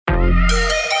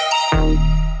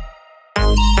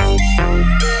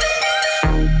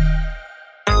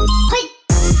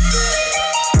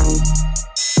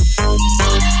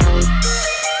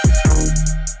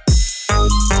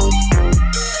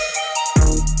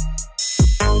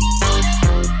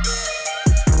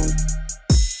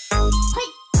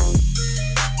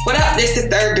up? This is the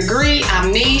Third Degree.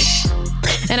 I'm Niche.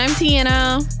 And I'm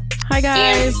Tiana. Hi,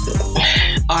 guys.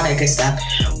 And all that good stuff.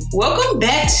 Welcome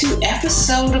back to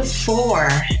episode 4.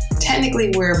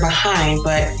 Technically, we're behind,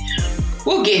 but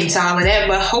we'll get into all of that.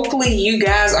 But hopefully, you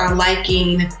guys are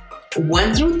liking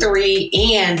 1 through 3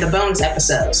 and the bonus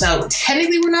episode. So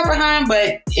technically, we're not behind,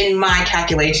 but in my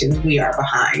calculations, we are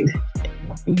behind.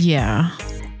 Yeah.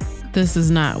 This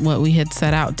is not what we had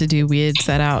set out to do. We had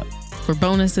set out for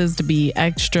bonuses to be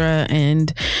extra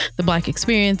and the Black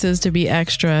experiences to be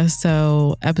extra.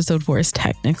 So episode 4 is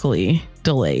technically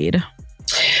delayed.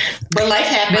 But life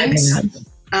happens.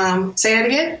 Say that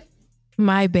again.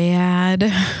 My bad.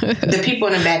 The people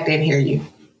in the back didn't hear you.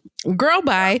 Girl,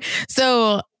 bye.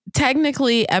 So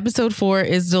technically episode 4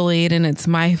 is delayed and it's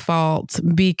my fault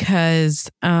because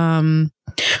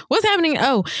what's happening?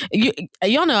 Oh,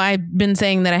 y'all know I've been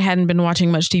saying that I hadn't been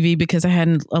watching much TV because I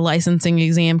had a licensing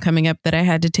exam coming up that I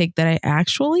had to take that I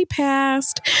actually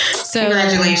passed. So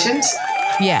congratulations.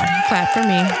 Yeah, clap for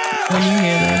me when you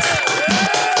hear this.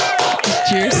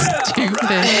 You're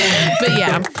stupid. But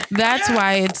yeah, that's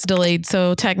why it's delayed.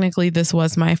 So technically this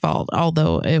was my fault,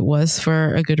 although it was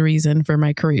for a good reason for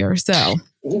my career. So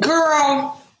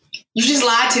girl, you just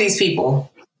lied to these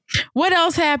people. What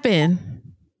else happened?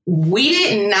 We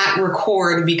did not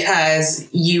record because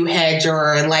you had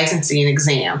your licensing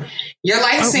exam. Your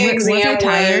licensing exam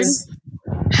was...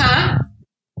 Huh?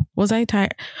 Was I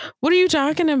tired? What are you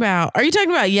talking about? Are you talking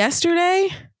about yesterday?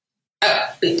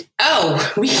 We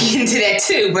get into that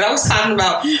too. But I was talking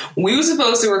about we were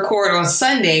supposed to record on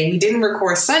Sunday. We didn't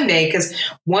record Sunday because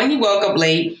 1, you woke up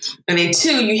late. And then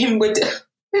 2, you hit me with the...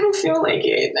 I don't feel like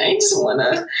it. I just want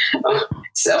to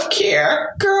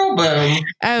self-care. Girl, boom.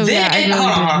 Oh, then,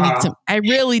 yeah. I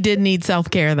really did need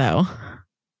self-care, though.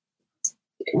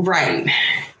 Right.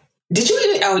 Did you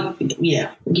even? Oh,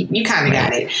 yeah. You kind of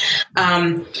got it.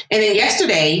 And then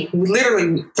yesterday,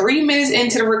 literally 3 minutes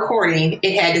into the recording,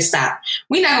 it had to stop.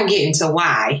 We're not going to get into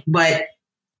why, but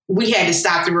we had to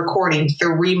stop the recording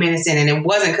 3 minutes in, and it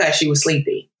wasn't because she was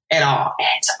sleepy at all.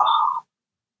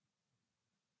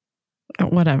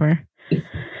 Whatever.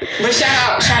 But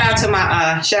shout out to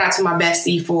my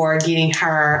bestie for getting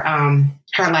her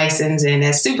license, and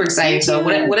that's super exciting. So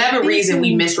whatever reason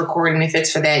we miss recording, if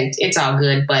it's for that, it's all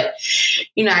good. But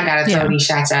I gotta throw these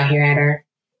shots out here at her.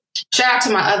 Shout out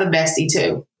to my other bestie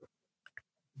too.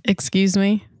 Excuse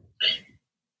me.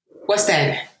 What's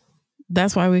that?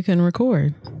 That's why we couldn't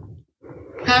record.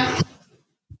 Huh?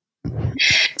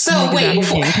 So wait,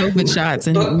 before COVID shots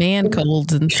and man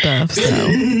colds and stuff. So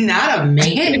not a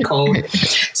man cold.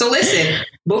 So listen,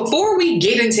 before we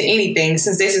get into anything,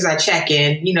 since this is our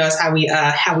check-in, it's how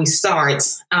we start.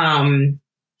 I've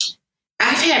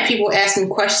had people ask me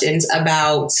questions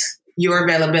about your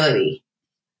availability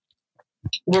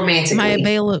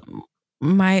romantically.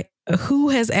 Who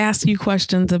has asked you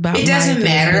questions about? It doesn't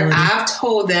matter. I've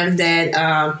told them that,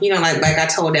 like I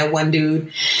told that one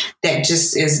dude that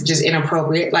is just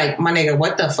inappropriate. Like, my nigga,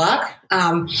 what the fuck?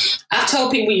 I've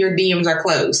told people your DMs are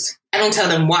closed. I don't tell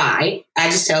them why. I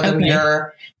just tell them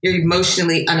you're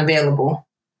emotionally unavailable.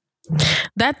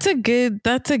 That's a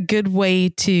good way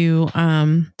to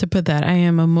put that. I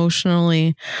am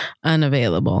emotionally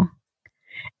unavailable,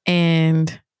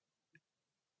 and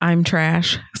I'm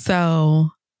trash.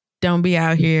 So don't be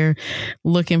out here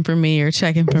looking for me or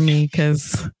checking for me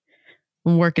because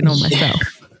I'm working on myself.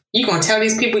 You gonna tell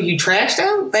these people you trash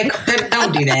them? Like,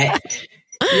 don't do that.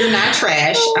 You're not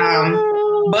trash.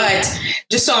 But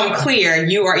just so I'm clear,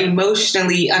 you are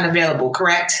emotionally unavailable,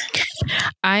 correct?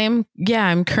 I'm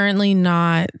currently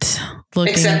not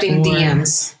looking accepting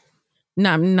DMs.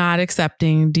 Not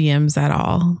accepting DMs at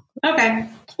all. Okay.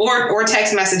 Or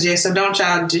text messages. So don't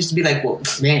y'all just be like, well,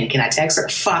 man, can I text her?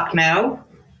 Fuck no.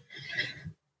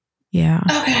 Yeah.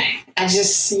 Okay. I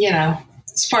just,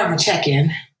 it's part of a check-in.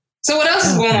 So what else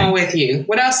is going on with you?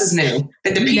 What else is new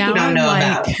that the people don't know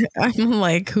about? I'm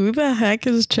like, who the heck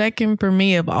is checking for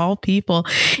me of all people?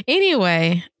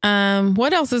 Anyway,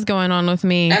 what else is going on with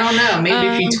me? I don't know. Maybe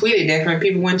if you tweeted different,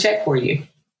 people wouldn't check for you.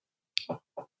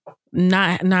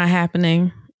 Not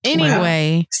happening.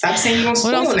 Anyway, well, stop saying you don't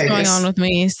spoil what else is going on with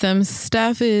me? Some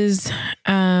stuff is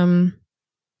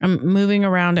I'm moving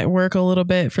around at work a little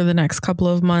bit for the next couple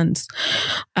of months,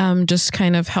 just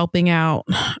kind of helping out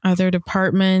other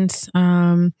departments.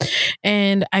 And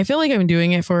I feel like I'm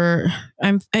doing it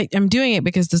I'm doing it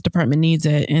because this department needs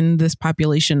it and this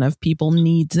population of people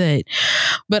needs it.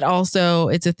 But also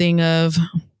it's a thing of,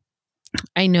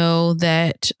 I know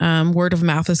that word of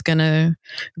mouth is going to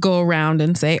go around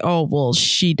and say, oh, well,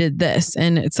 she did this.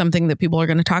 And it's something that people are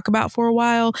going to talk about for a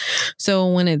while.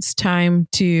 So when it's time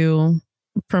to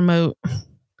promote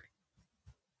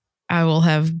I will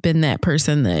have been that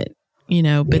person that, you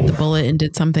know, bit the bullet and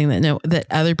did something that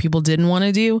other people didn't want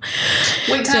to do.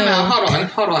 Wait, time out.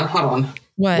 Hold on.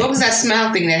 What was that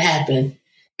smile thing that happened?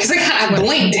 Because I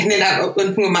blinked and then I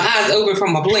opened my eyes open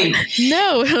from a blink.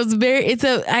 No, it was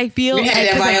I feel we had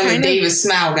that Viola Davis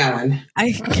smile going.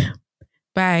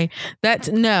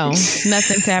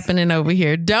 Nothing's happening over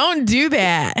here. Don't do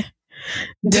that.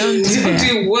 Don't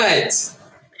do what?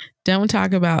 Don't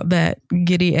talk about that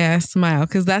giddy ass smile,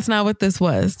 because that's not what this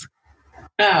was.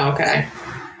 Oh, okay.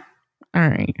 All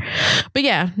right. But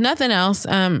yeah, nothing else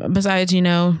besides, you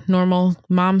know, normal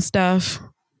mom stuff.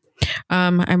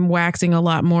 I'm waxing a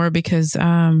lot more because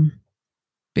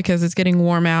it's getting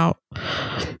warm out.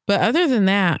 But other than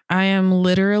that, I am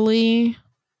literally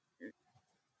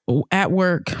at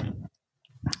work,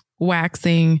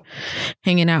 waxing,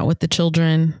 hanging out with the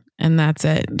children, and that's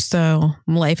it. So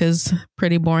life is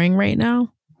pretty boring right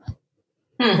now.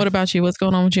 What about you? What's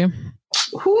going on with you?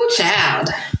 Ooh, child.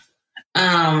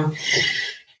 That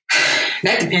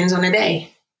depends on the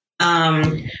day.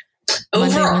 Monday,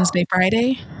 Wednesday,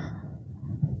 Friday.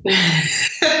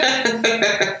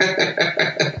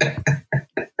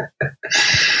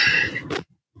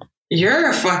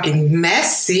 You're fucking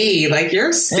messy. Like,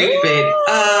 you're stupid.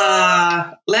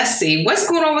 Let's see. What's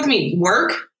going on with me?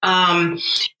 Work.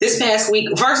 This past week,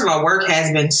 first of all, work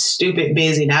has been stupid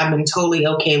busy, and I've been totally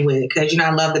okay with it because, you know,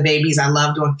 I love the babies. I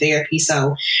love doing therapy.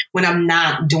 So when I'm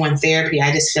not doing therapy,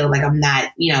 I just feel like I'm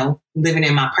not, you know, living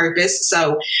in my purpose.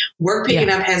 So work picking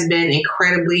up has been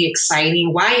incredibly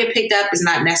exciting. Why it picked up is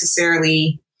not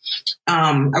necessarily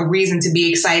a reason to be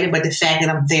excited, but the fact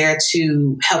that I'm there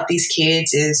to help these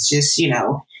kids is just, you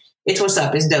know, it's what's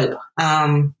up. It's dope.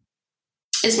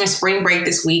 It's been spring break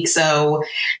this week, so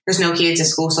there's no kids in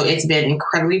school, so it's been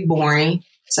incredibly boring.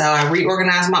 So I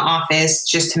reorganized my office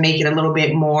just to make it a little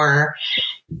bit more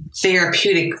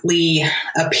therapeutically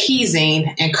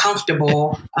appeasing and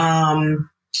comfortable.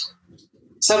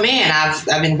 So man, I've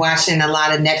been watching a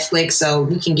lot of Netflix, so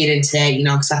we can get into that, you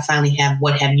know, because I finally have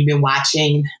What Have You Been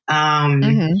Watching? I've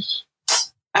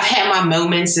had my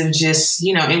moments of just,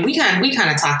 you know, and we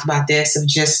kind of talked about this, of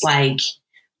just like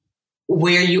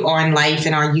where you are in life,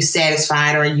 and are you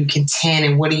satisfied, or are you content,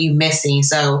 and what are you missing?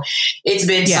 So it's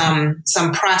been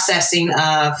some processing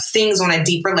of things on a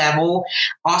deeper level.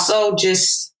 Also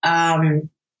just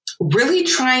really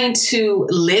trying to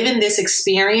live in this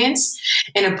experience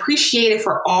and appreciate it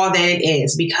for all that it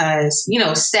is, because, you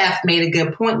know, Steph made a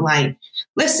good point. Like,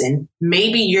 listen,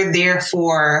 maybe you're there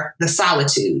for the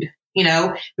solitude. You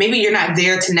know, maybe you're not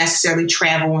there to necessarily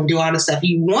travel and do all the stuff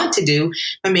you want to do,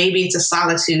 but maybe it's a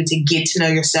solitude to get to know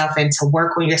yourself and to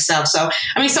work on yourself. So,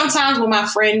 I mean, sometimes when my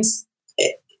friends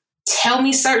tell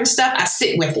me certain stuff, I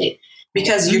sit with it,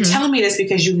 because you're telling me this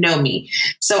because you know me.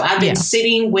 So I've been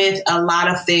sitting with a lot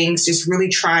of things, just really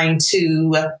trying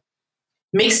to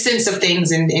make sense of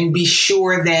things and be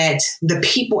sure that the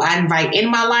people I invite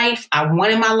in my life, I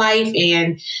want in my life,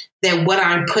 and that what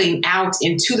I'm putting out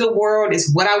into the world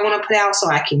is what I want to put out, so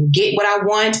I can get what I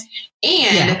want.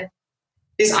 And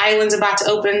this island's about to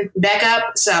open back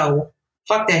up. So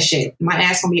fuck that shit. My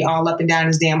ass gonna be all up and down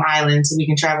this damn island so we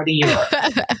can travel to Europe.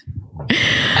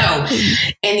 Oh,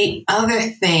 and the other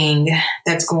thing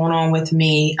that's going on with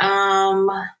me,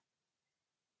 I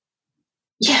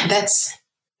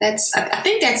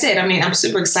think that's it. I mean, I'm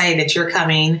super excited that you're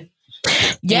coming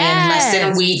in less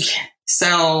than a week.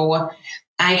 So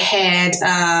I had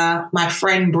my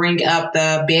friend bring up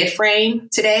the bed frame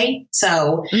today.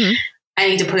 So I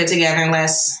need to put it together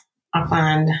unless I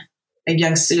find a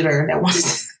young suitor that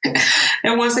wants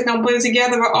to come put it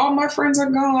together. But all my friends are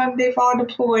gone. They've all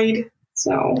deployed.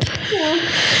 So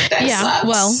that sucks.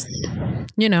 Well,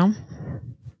 you know,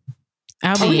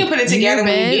 we can put it together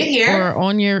when we get here,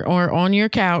 or on your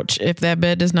couch if that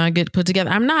bed does not get put together.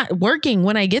 I'm not working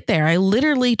when I get there. I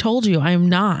literally told you I'm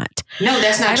not. No,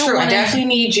 that's not true. I definitely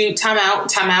need you. Time out.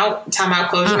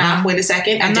 Close your mouth. Wait a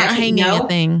second. I'm not hanging a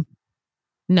thing.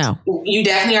 No, you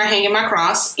definitely are hanging my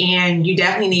cross, and you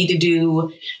definitely need to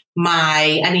do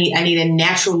I need a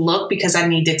natural look, because I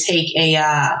need to take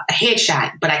a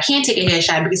headshot, but I can't take a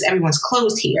headshot because everyone's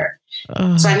closed here.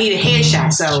 So I need a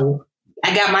headshot. So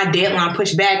I got my deadline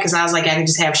pushed back because I was like, I can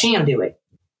just have Sham do it.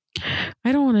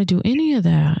 I don't want to do any of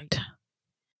that.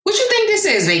 What you think this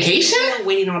is? Vacation? I'm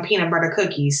waiting on peanut butter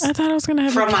cookies. I thought I was going to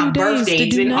have from my birthday.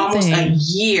 It's been almost a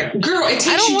year. Girl, it takes you 10 minutes.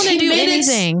 I don't want to do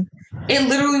anything. It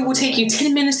literally will take you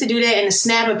 10 minutes to do that and to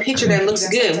snap a picture that looks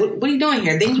good. What are you doing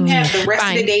here? Then you have the rest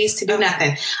of the days to do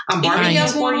nothing. I'm barbecuing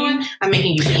else going on. I'm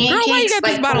making you pancakes. Girl, why you got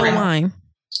this bottle of wine?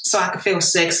 So I can feel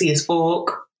sexy as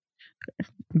fuck.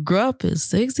 Gruff is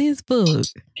sexy as fuck.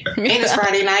 And it's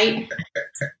Friday night.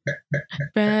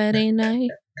 Friday night.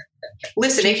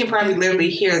 Listen, they can probably literally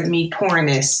hear me pouring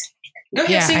this. Go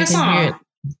ahead, sing a song.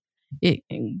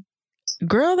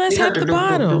 Girl, that's half the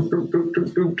bottle.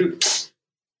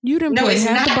 You done put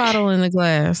half the bottle in the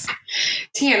glass.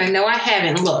 Tiana, no, I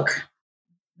haven't. Look.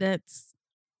 That's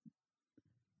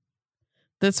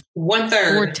 1/3.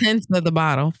 4/10 of the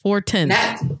bottle.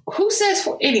 4/10. Who says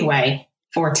anyway?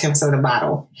 4/10 of the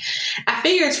bottle. I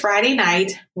figure it's Friday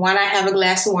night. Why not have a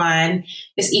glass of wine?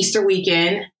 It's Easter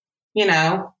weekend. You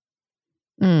know.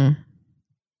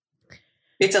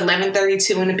 It's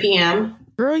 11:32 in the p.m.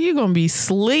 Girl, you're gonna be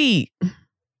asleep.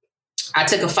 I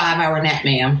took a 5-hour nap,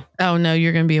 ma'am. Oh no,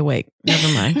 you're gonna be awake. Never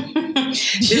mind.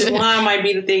 This wine might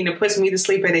be the thing that puts me to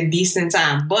sleep at a decent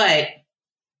time, but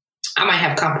I might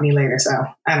have company later, so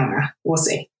I don't know. We'll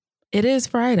see. It is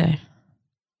Friday.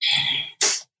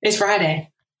 It's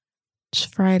Friday. It's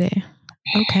Friday.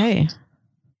 Okay.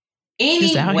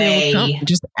 Anyway.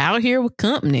 Just out here with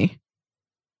company.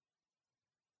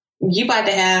 You about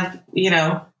to have,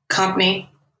 company.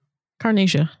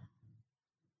 Carnisha.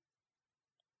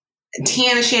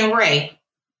 Tiana Chambray.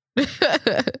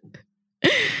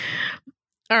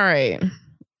 All right.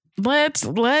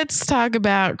 Let's talk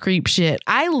about creep shit.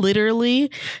 I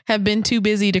literally have been too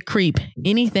busy to creep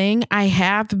anything. I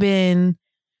have been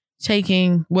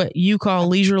taking what you call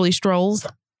leisurely strolls.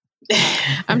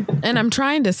 I'm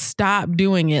trying to stop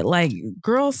doing it. Like,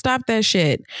 girl, stop that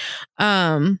shit.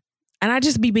 And I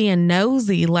just be being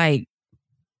nosy. Like,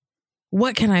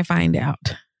 what can I find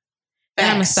out? And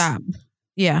I'm gonna stop.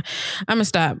 Yeah, I'm gonna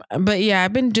stop. But yeah,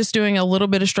 I've been just doing a little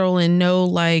bit of strolling.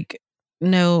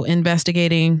 No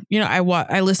investigating.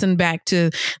 I listened back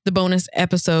to the bonus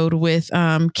episode with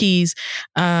Keys.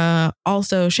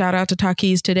 Also, shout out to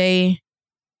Takis. Today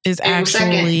is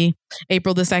actually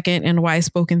April the 2nd, and Why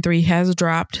Spoken 3 has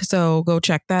dropped. So go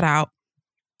check that out.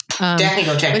 Definitely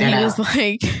go check that out. He was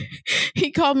like,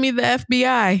 he called me the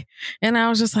FBI, and I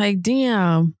was just like,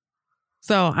 damn.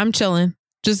 So I'm chilling.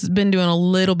 Just been doing a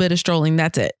little bit of strolling.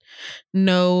 That's it.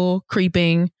 No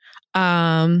creeping.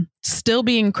 Still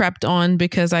being crept on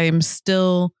because I am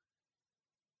still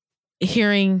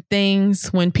hearing things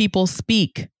when people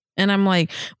speak. And I'm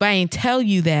like, but I ain't tell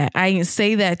you that. I ain't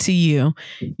say that to you.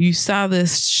 You saw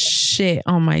this shit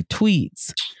on my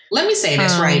tweets. Let me say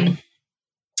this, right?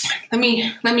 Let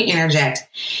me interject.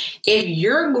 If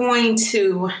you're going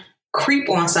to creep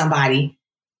on somebody,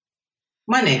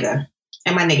 my nigga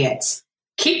and my niggettes,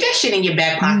 keep that shit in your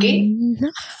back pocket.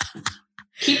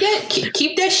 Keep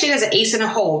that shit as an ace in a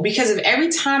hole, because if every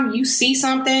time you see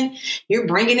something, you're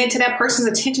bringing it to that person's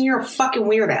attention, you're a fucking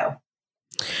weirdo.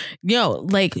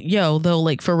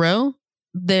 For real,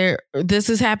 this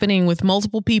is happening with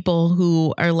multiple people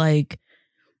who are like,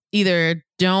 either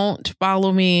don't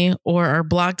follow me or are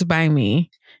blocked by me.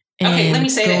 Okay, let me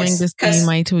say going this. To see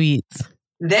my tweets.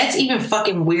 That's even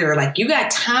fucking weird. Like, you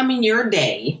got time in your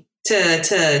day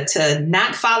to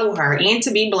not follow her and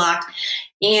to be blocked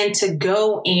and to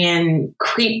go and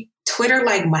creep Twitter.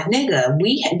 Like, my nigga,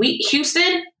 we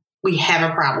Houston, we have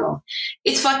a problem.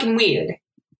 It's fucking weird.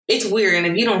 It's weird. And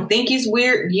if you don't think it's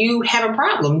weird, you have a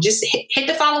problem. Just hit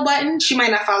the follow button. She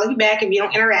might not follow you back if you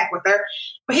don't interact with her,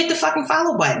 but hit the fucking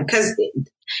follow button. Because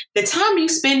the time you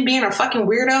spend being a fucking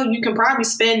weirdo, you can probably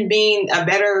spend being a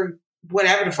better,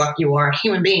 whatever the fuck you are,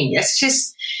 human being.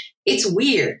 It's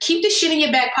weird. Keep the shit in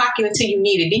your back pocket until you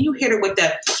need it. Then you hit her with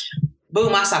the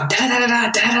boom, I saw da da da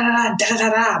da da da da da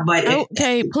da. But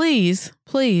okay, please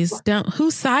don't.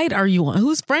 Whose side are you on?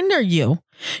 Whose friend are you?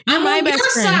 You're I'm my on best your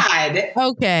friend. side.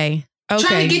 Okay.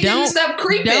 Trying to get them to stop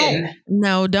creeping.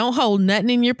 Don't hold nothing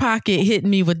in your pocket hitting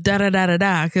me with da da da da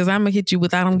da, because I'm gonna hit you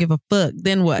with I don't give a fuck.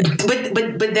 Then what?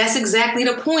 But that's exactly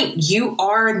the point. You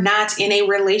are not in a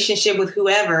relationship with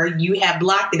whoever you have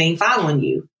blocked that ain't following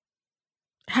you.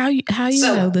 How you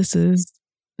know this is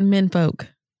men folk?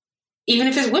 Even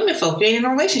if it's women folk, you ain't in a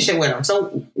relationship with them.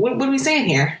 So what are we saying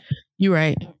here? You're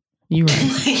right.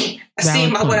 I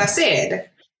stand by what I said.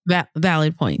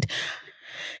 Valid point.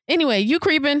 Anyway, you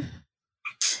creeping?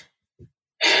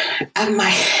 I might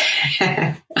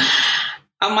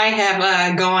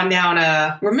have gone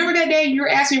down. Remember that day you were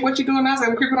asking me what you doing? I was like,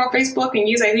 I'm creeping on Facebook, and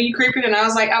you was like, who you creeping? And I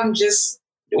was like, I'm just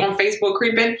on Facebook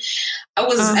creeping. I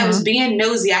was being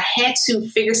nosy. I had to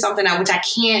figure something out, which I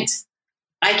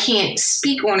can't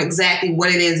speak on exactly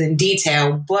what it is in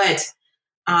detail, but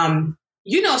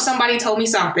somebody told me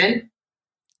something.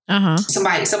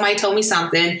 Somebody told me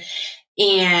something,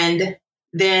 and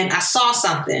then I saw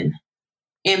something.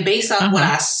 And based on what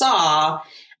I saw,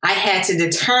 I had to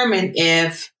determine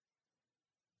if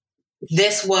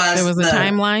this was there was a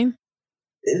timeline.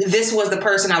 this was the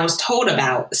person I was told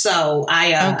about. So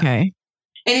okay.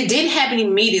 And it didn't happen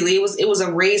immediately. It was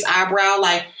a raised eyebrow,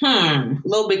 like, a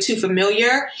little bit too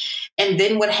familiar. And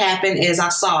then what happened is I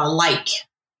saw a like.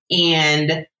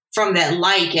 And from that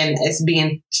like, and as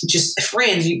being just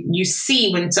friends, you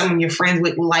see when some of your friends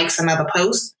likes another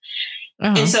post.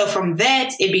 Uh-huh. And so from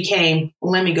that, it became,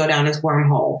 let me go down this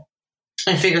wormhole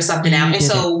and figure something out. And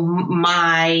so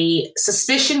my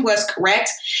suspicion was correct.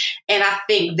 And I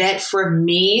think that for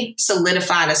me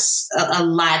solidified a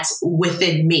lot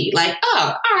within me. Like,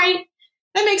 oh, all right,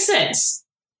 that makes sense.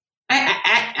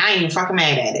 I ain't fucking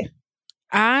mad at it.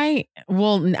 I'm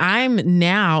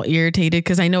now irritated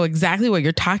because I know exactly what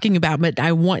you're talking about, but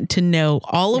I want to know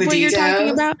all of what you're talking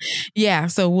about. Yeah.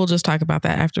 So we'll just talk about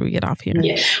that after we get off here.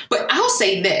 Yeah. But I'll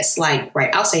say this,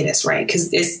 right? Because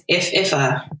if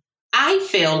I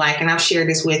feel like, and I've shared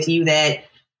this with you, that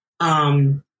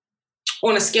on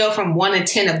a scale from 1 to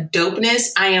 10 of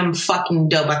dopeness, I am fucking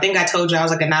dope. I think I told you I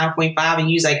was like a 9.5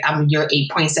 and you was like, you're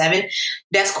 8.7.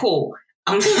 That's cool.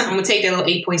 I'm going to take that little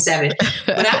 8.7.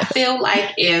 But I feel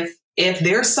like if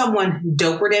there's someone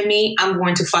doper than me, I'm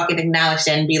going to fucking acknowledge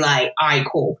that and be like, all right,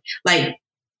 cool. Like,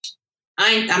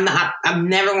 I'm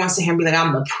never going to sit here and be like,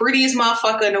 I'm the prettiest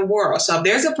motherfucker in the world. So if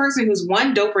there's a person who's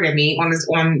one doper than me on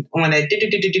a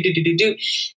do,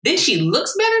 then she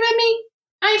looks better than me,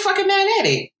 I ain't fucking mad at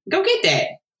it. Go get that.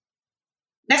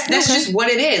 That's just what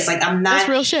it is. Like, I'm not. That's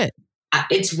real shit.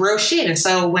 It's real shit. And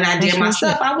so when I did my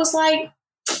stuff, I was like,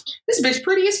 this bitch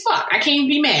pretty as fuck. I can't even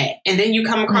be mad. And then you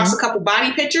come across a couple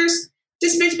body pictures.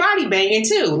 This bitch body banging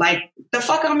too. Like, the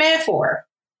fuck I'm mad for.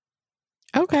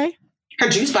 Okay. Her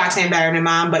juice box ain't better than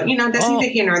mine, but that's neither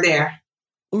here nor there.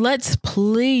 Let's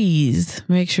please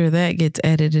make sure that gets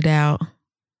edited out.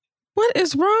 What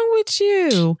is wrong with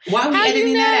you? Why are we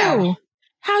editing that out?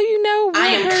 How you know? I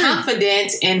am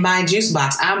confident in my juice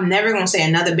box. I'm never going to say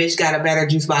another bitch got a better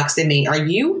juice box than me. Are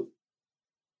you?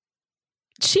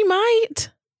 She might.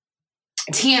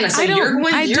 Tiana, so you're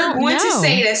going to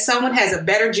say that someone has a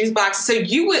better juice box. So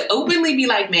you would openly be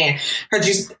like, man, her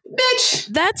juice, bitch.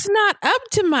 That's not up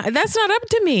to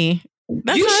me.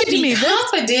 You should be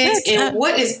confident in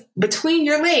what is between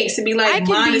your legs to be like,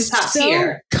 mine is top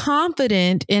tier.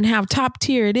 Confident in how top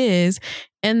tier it is.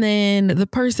 And then the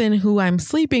person who I'm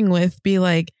sleeping with be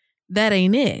like, that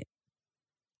ain't it.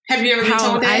 Have you ever been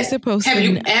told that? Have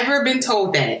you ever been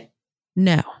told that?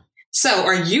 No. So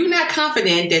are you not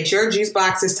confident that your juice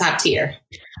box is top tier?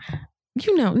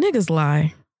 Niggas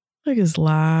lie. Niggas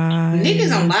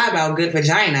don't lie about good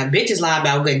vagina. Bitches lie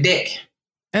about good dick.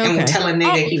 Okay. And will tell a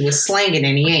nigga he was slanging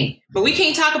and he ain't. But we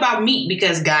can't talk about meat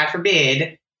because God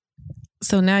forbid.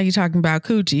 So now you're talking about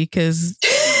coochie because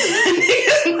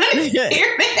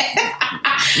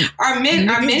our men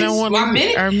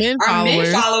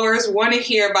followers want to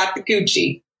hear about the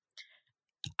coochie.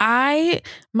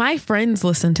 My friends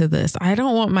listen to this. I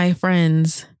don't want my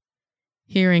friends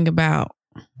hearing about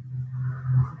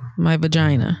my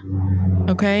vagina.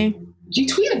 Okay? You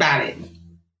tweet about it.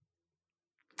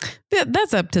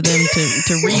 That's up to them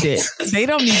to read it. They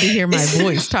don't need to hear my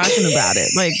voice talking about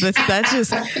it. Like that's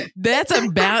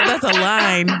a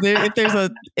line. If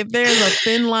there's a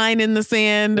thin line in the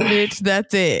sand, bitch,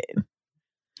 that's it.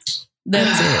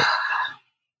 That's it.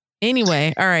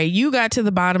 Anyway, all right, you got to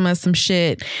the bottom of some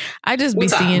shit. I just be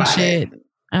seeing shit.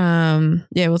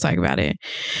 Yeah, we'll talk about it.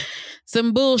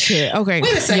 Some bullshit. Okay.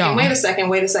 Wait a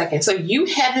second. So you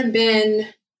haven't done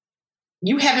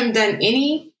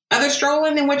any other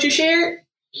strolling than what you shared?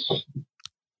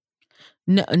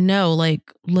 No, like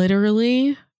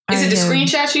literally. Is it the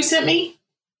screenshots you sent me?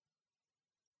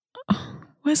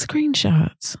 What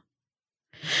screenshots?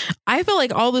 I feel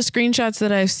like all the screenshots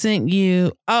that I've sent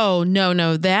you. Oh,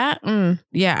 no, that.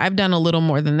 Yeah, I've done a little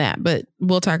more than that, but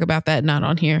we'll talk about that not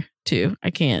on here too.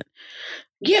 I can't.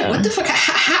 Yeah, what the fuck?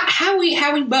 How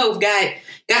we both got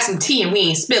some tea and we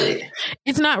ain't spill it?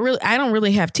 It's not really. I don't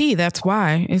really have tea. That's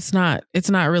why it's not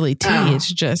really tea. Oh.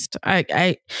 It's just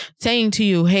I saying to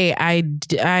you, hey,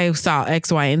 I saw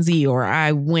X, Y, and Z, or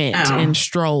I went and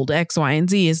strolled X, Y, and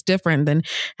Z is different than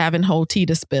having whole tea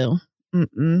to spill.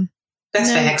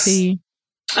 That's facts. Okay.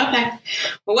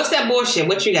 Well, what's that bullshit?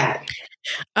 What you got?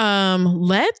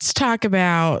 Let's talk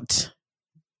about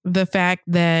the fact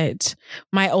that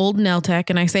my old nail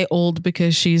tech, and I say old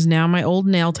because she's now my old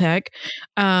nail tech.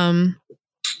 You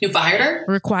fired her?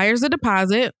 Requires a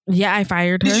deposit. Yeah, I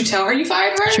fired her. Did you tell her you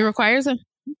fired her? She requires a...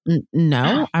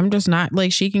 No, I'm just not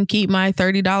like she can keep my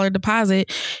 $30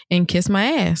 deposit and kiss my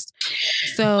ass.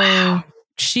 So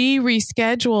she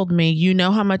rescheduled me. You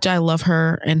know how much I love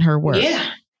her and her work.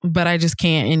 Yeah. but I just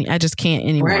can't. I just can't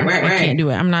anymore. Right. I can't do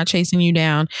it. I'm not chasing you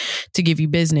down to give you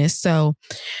business. So,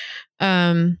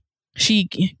 she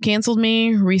canceled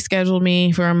me, rescheduled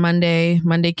me for a Monday.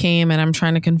 Monday came and I'm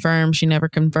trying to confirm. She never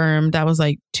confirmed. That was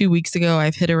like 2 weeks ago.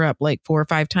 I've hit her up like 4 or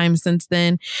 5 times since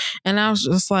then. And I was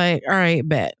just like, all right,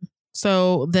 bet.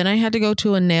 So then I had to go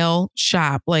to a nail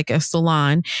shop, like a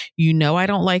salon. You know, I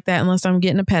don't like that unless I'm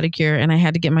getting a pedicure. And I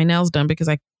had to get my nails done because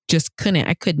I just couldn't.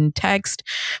 I couldn't text,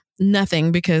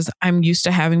 nothing, because I'm used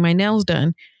to having my nails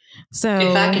done. So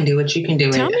if I can do it, you can do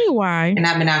it. Tell me why. And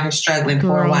I've been out here struggling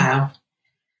for a while.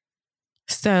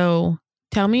 So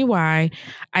tell me why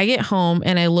I get home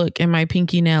and I look and my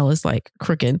pinky nail is like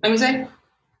crooked. Let me say.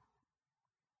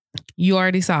 You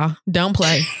already saw. Don't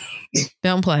play.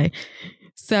 Don't play.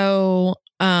 So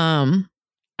I'm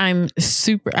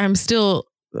still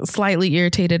slightly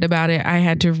irritated about it. I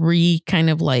had to kind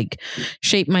of like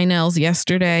shape my nails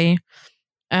yesterday.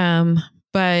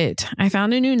 But I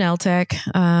found a new nail tech.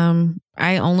 I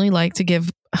only like to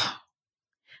give, I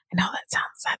know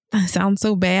that sounds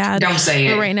so bad. Don't say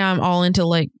it. But right now I'm all into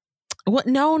like, what?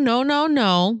 No.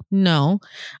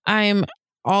 I'm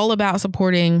all about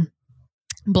supporting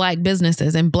Black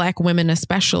businesses and Black women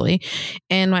especially.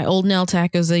 And my old nail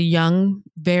tech is a young,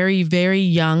 very, very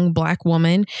young Black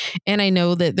woman. And I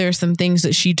know that there's some things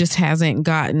that she just hasn't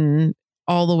gotten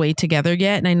all the way together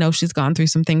yet. And I know she's gone through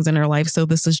some things in her life. So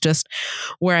this is just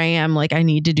where I am. Like, I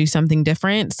need to do something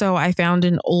different. So I found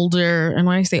an older, and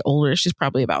when I say older, she's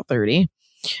probably about 30,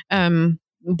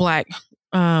 Black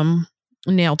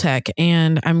nail tech.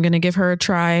 And I'm going to give her a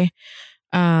try.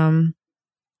 Someone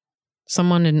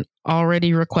had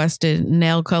already requested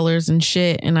nail colors and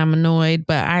shit, and I'm annoyed,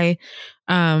 but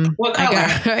what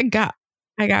color?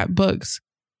 I got books.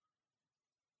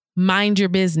 Mind your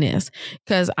business,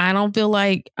 because I don't feel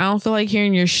like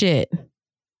hearing your shit.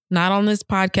 Not on this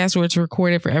podcast where it's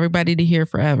recorded for everybody to hear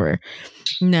forever.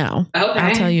 No. Okay.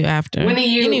 I'll tell you after. When are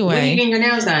you getting your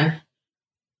nails done?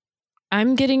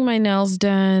 I'm getting my nails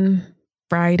done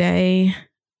Friday,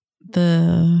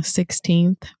 the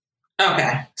 16th.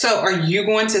 Okay. So are you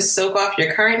going to soak off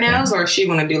your current nails, or is she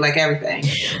going to do like everything?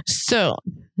 So,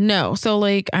 no. So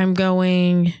like I'm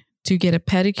going to get a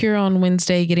pedicure on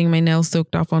Wednesday, getting my nails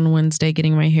soaked off on Wednesday,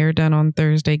 getting my hair done on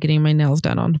Thursday, getting my nails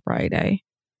done on Friday.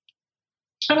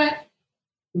 Okay.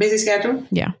 Busy schedule?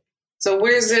 Yeah. So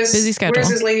where's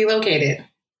this lady located?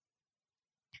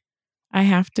 I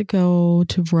have to go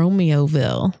to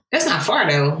Romeoville. That's not far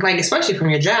though. Like, especially from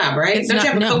your job, right? Don't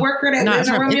you have a coworker that lives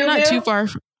in Romeoville? It's not too far.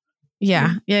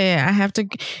 Yeah. I have to.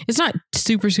 It's not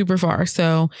super, super far.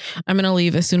 So I'm going to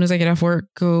leave as soon as I get off work,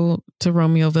 go to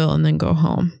Romeoville, and then go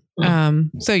home.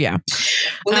 So yeah,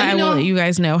 well, I will let you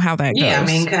guys know how that goes. Yeah, I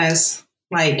mean, because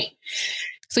like,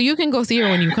 so you can go see her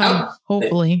when you come.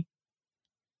 Hopefully,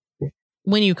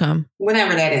 when you come,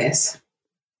 whenever that is.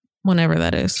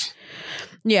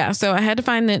 Yeah. So I had to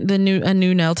find a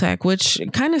new nail tech, which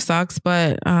kind of sucks,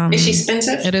 but is she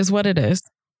expensive? It is what it is.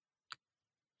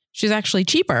 She's actually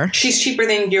cheaper. She's cheaper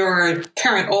than your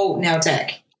current old nail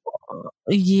tech.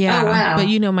 Yeah. Oh, wow. But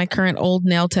you know, my current old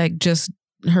nail tech, just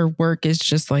her work is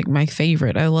just like my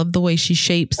favorite. I love the way she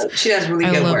shapes. She does really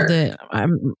good work.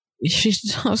 She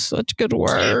does such good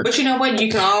work. But you know what?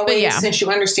 You can always, since you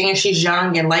understand she's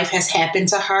young and life has happened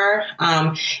to her.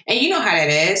 And you know how that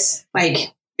is.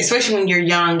 Like, especially when you're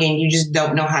young and you just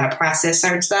don't know how to process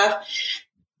certain stuff.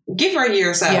 Give her a year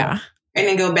or so. Yeah. And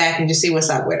then go back and just see what's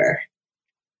up with her.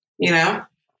 You know?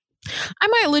 I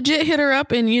might legit hit her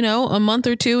up in, a month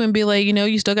or two and be like,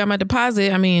 you still got my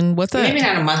deposit. I mean, what's up? Maybe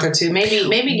not a month or two. Maybe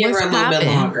give her a little bit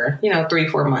longer,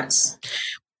 3-4 months.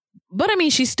 But I mean,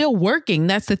 she's still working.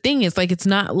 That's the thing. It's like, it's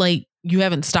not like you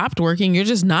haven't stopped working. You're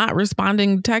just not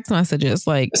responding to text messages.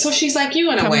 Like, so she's like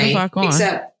you in a way,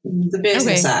 except the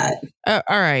business side. All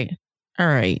right.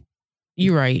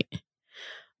 You're right.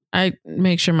 I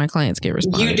make sure my clients get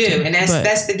responded. You do. And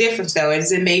that's the difference though,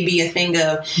 is it may be a thing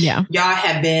of y'all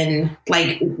have been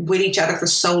like with each other for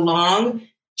so long.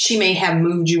 She may have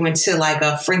moved you into like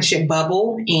a friendship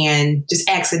bubble and just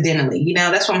accidentally,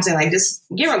 that's what I'm saying. Like, just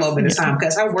give her a little bit of time,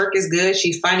 because her work is good.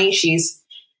 She's funny. She's,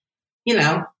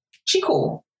 she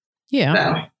cool. Yeah.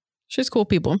 So. She's cool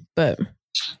people, but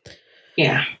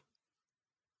yeah.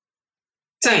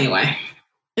 So anyway.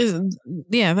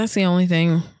 That's the only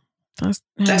thing.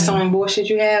 That's the only bullshit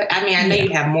you have? I mean, I know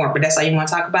you have more, but that's all you want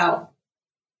to talk about?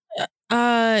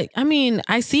 I mean,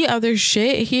 I see other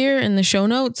shit here in the show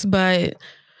notes, but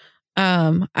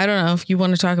I don't know if you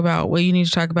want to talk about what you need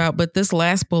to talk about, but this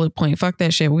last bullet point, fuck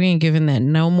that shit. We ain't giving that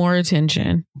no more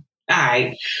attention. All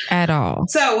right. At all.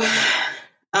 So,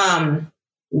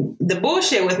 the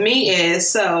bullshit with me is,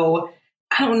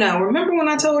 I don't know. Remember when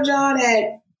I told y'all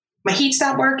that my heat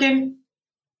stopped working?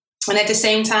 And at the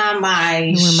same time,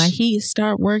 when my heat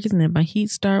start working, then my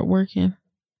heat start working.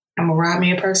 I'm gonna rob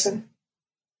me a person.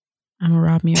 I'm gonna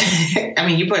rob me a person. I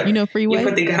mean, Freeway? You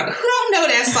put the gun. Who don't know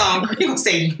that song? You gonna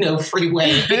say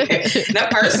Freeway?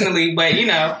 Not personally, but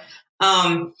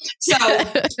So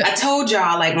I told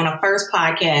y'all like on the first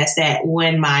podcast that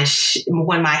when my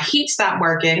heat stopped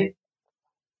working,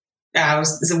 I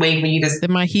was waiting for you to. Did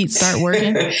my heat start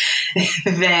working? That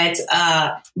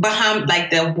behind,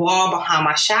 like the wall behind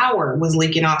my shower was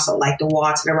leaking also, like the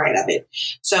wall to the right of it.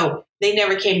 So they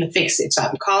never came to fix it. So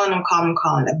I'm calling.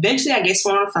 Eventually I get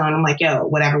someone on the phone. I'm like, yo,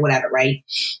 whatever, right?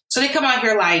 So they come out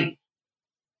here like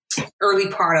early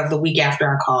part of the week after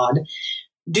I called.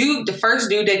 The first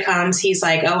dude that comes, he's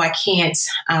like, oh, I can't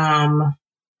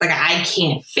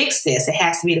fix this. It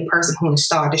has to be the person who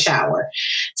installed the shower.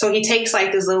 So he takes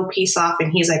like this little piece off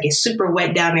and he's like, it's super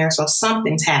wet down there. So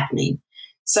something's happening.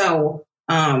 So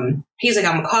he's like,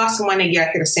 I'm going to call someone to get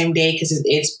out here the same day because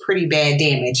it's pretty bad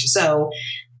damage. So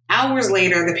hours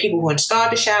later, the people who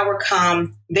installed the shower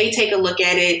come, they take a look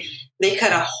at it. They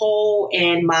cut a hole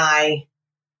in my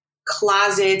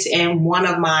closet and one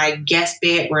of my guest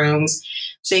bedrooms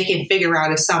so they can figure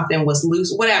out if something was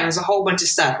loose, whatever. There's a whole bunch of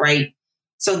stuff, right?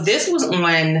 So this was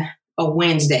on a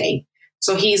Wednesday.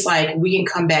 So he's like, we can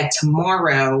come back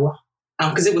tomorrow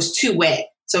because it was too wet.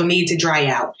 So it needed to dry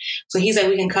out. So he's like,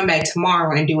 we can come back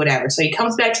tomorrow and do whatever. So he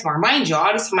comes back tomorrow. Mind you,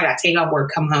 all this time I got to take off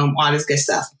work, come home, all this good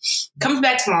stuff. Comes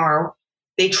back tomorrow.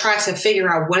 They try to figure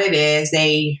out what it is.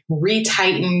 They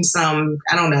retighten some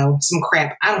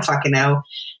crap. I don't fucking know.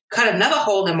 Cut another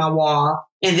hole in my wall.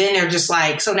 And then they're just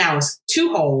like, so now it's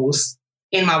 2 holes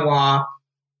in my wall.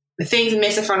 The thing's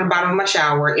missing from the bottom of my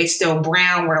shower. It's still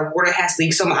brown where the water has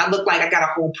leaked. So I look like I got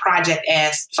a whole project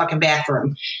ass fucking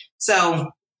bathroom.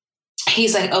 So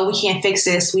he's like, oh, we can't fix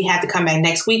this. We have to come back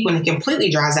next week when it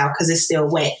completely dries out because it's still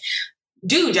wet.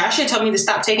 Dude, y'all should have told me to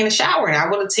stop taking a shower. And I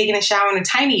would have taken a shower in a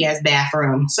tiny ass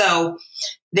bathroom. So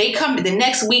they come the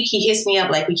next week. He hits me up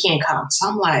like, we can't come. So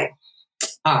I'm like,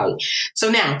 all right. So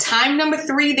now time number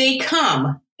 3, they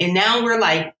come. And now we're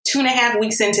like 2.5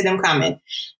 weeks into them coming.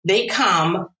 They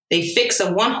come, they fix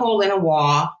one hole in a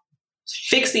wall,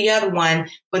 fix the other one,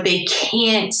 but they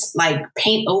can't like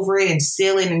paint over it and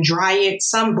seal it and dry it,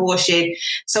 some bullshit.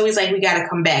 So he's like, we got to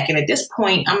come back. And at this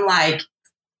point, I'm like,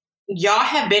 y'all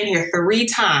have been here 3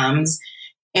 times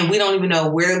and we don't even know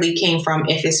where the leak came from,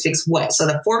 if it's fixed what. So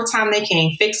the 4th time they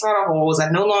came, fixed all the holes. I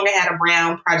no longer had a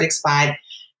brown project spot.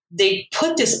 They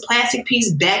put this plastic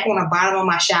piece back on the bottom of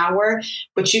my shower,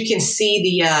 but you can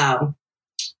see the,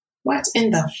 what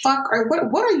in the fuck? Or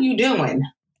what are you doing?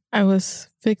 I was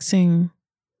fixing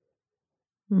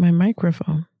my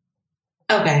microphone.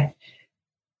 Okay.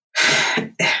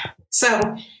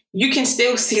 So you can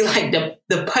still see like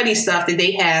the putty stuff that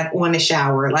they have on the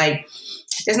shower. Like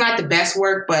it's not the best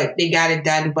work, but they got it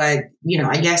done. But,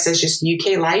 I guess it's just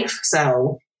UK life.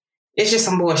 So it's just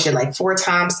some bullshit. Like 4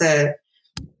 times to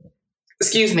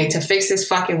fix this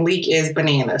fucking leak is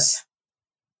bananas.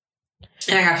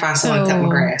 And I gotta find someone to cut my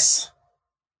grass.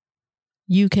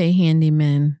 UK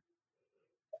handyman.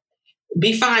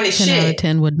 Be fine as 10 shit. 10 out of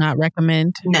 10 would not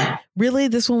recommend. No. Really?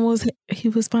 This one he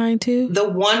was fine too? The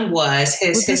one was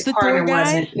his partner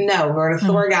wasn't. No, bro, the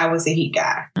Thor guy was the heat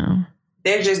guy. Oh.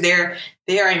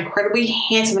 They are incredibly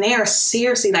handsome. And they are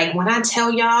seriously, like when I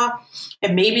tell y'all,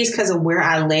 and maybe it's because of where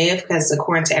I live, because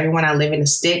according to everyone, I live in the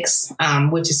sticks,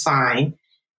 which is fine.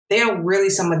 They are really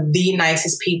some of the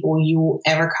nicest people you will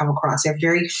ever come across. They're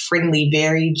very friendly,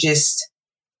 they're just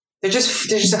a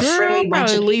friendly bunch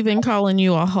of people. Leaving calling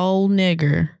you a whole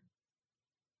nigger.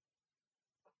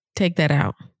 Take that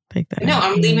out. No,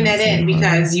 I'm leaving that in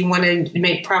because you want to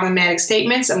make problematic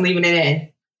statements. I'm leaving it in.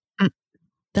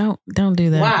 Don't do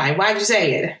that. Why? Why'd you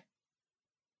say it?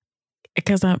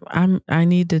 Because I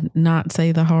need to not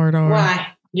say the hard R. Why?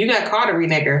 You got called a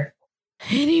renegger.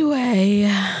 Anyway.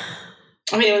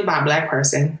 I mean, it was by a black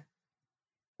person.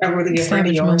 I really get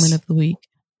savage moment of the week.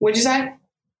 What'd you say?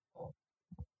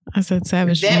 I said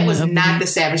savage. That was not the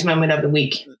savage moment of the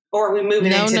week. Or are we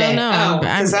moving into that? No. Oh,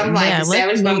 because I'm like, the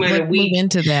savage moment of the week. Move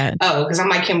into that. Oh, because I'm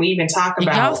like, can we even talk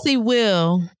about? Y'all see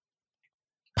Will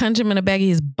punch him in the back of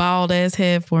his bald ass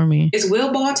head for me. Is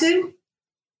Will bald too?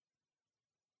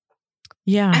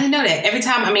 Yeah. I didn't know that. Every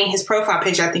time, his profile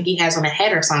picture, I think he has on a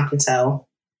head or something. So,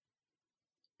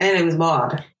 and it was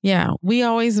bald. Yeah, we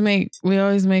always make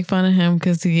fun of him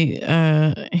because he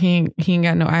ain't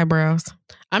got no eyebrows.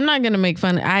 I'm not gonna make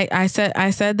fun. I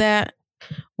said that,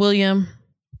 William.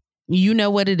 You know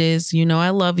what it is. You know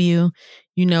I love you.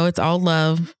 You know it's all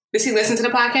love. Does he listen to the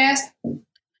podcast?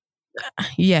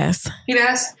 Yes. He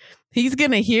does? He's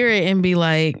going to hear it and be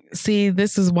like, see,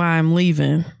 this is why I'm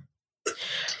leaving.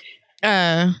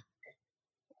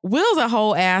 Will's a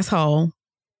whole asshole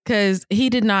because he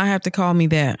did not have to call me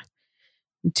that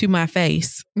to my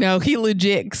face. No, he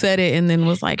legit said it and then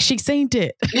was like, she seen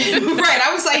it. Right.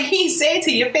 I was like, he said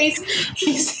to your face.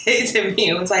 He said to me,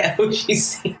 it was like, oh, she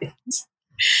seen it.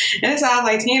 And so I was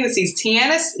like, Tiana sees.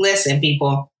 Listen,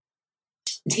 people.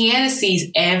 Tiana sees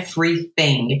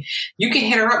everything. You can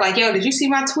hit her up like, yo, did you see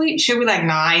my tweet? She'll be like,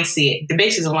 no, I ain't see it. The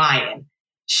bitch is lying.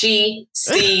 She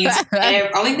sees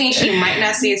only thing she might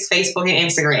not see is Facebook and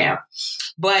Instagram.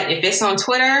 But if it's on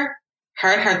Twitter,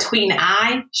 her tweeting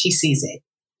eye, she sees it.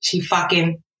 She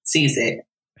fucking sees it.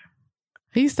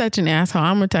 He's such an asshole.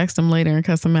 I'm gonna text him later and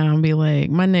cuss him out and be like,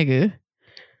 my nigga.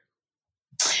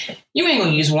 You ain't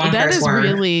gonna use one curse word.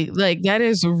 That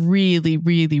is really,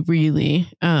 really,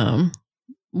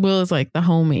 Will is like the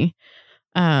homie.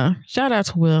 Shout out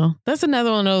to Will. That's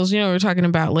another one of those, we're talking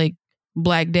about like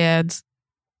black dads.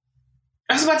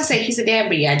 I was about to say he's a dad,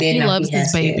 but yeah, I did know loves he has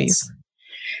his babies. Kids.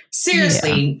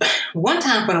 Seriously, one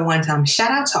time,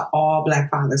 shout out to all black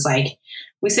fathers. Like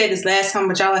we said this last time,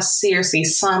 but y'all are seriously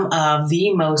some of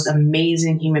the most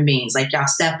amazing human beings. Like y'all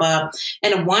step up,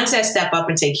 and the ones that step up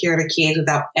and take care of the kids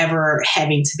without ever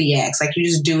having to be asked. Like you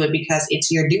just do it because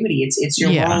it's your duty. It's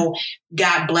your role.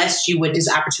 God blessed you with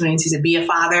this opportunity to be a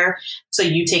father, so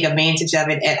you take advantage of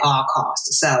it at all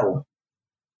costs. So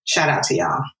shout out to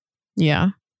y'all.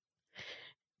 Yeah.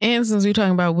 And since we're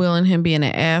talking about Will and him being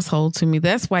an asshole to me,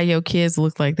 that's why your kids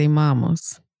look like they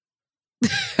mamas.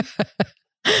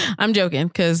 I'm joking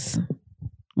because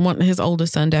his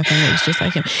oldest son definitely looks just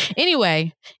like him.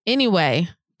 Anyway,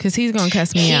 because he's going to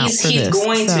cuss me out for this. He's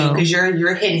going to because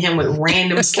you're hitting him with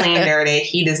random slander that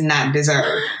he does not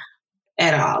deserve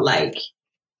at all. Like,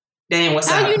 dang, what's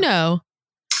up? How you know?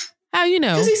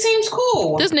 Because he seems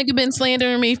cool. This nigga been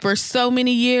slandering me for so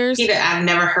many years. I've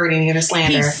never heard any of the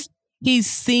slander. He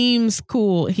seems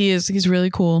cool. He's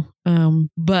really cool.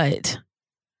 But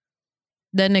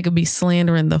that nigga be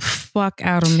slandering the fuck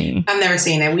out of me. I've never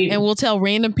seen that. And we'll tell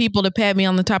random people to pat me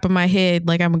on the top of my head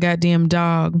like I'm a goddamn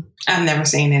dog. I've never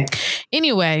seen it.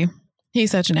 Anyway, he's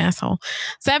such an asshole.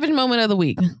 Savage moment of the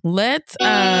week. Let's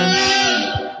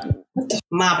My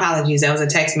apologies. That was a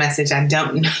text message. I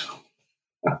don't know.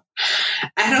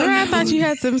 I thought you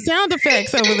had some sound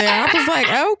effects over there. I was like,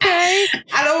 okay.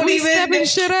 I don't even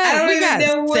shit up. I don't even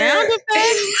know where sound effects.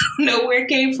 I don't know where it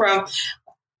came from.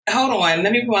 Hold on.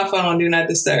 Let me put my phone on Do Not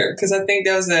Disturb because I think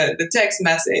that was the text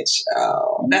message.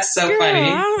 Oh, that's so funny.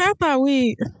 I thought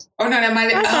we. Oh no, that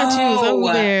might have. I thought you was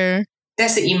over there.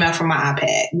 That's the email from my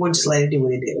iPad. We'll just let it do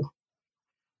what it do.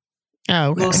 Oh,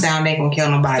 okay. Little sound ain't gonna kill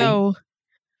nobody. So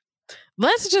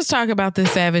let's just talk about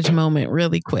this savage moment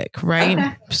really quick, right?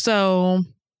 Okay. So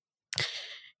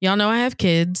y'all know I have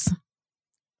kids.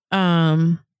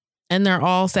 And they're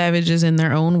all savages in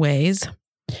their own ways.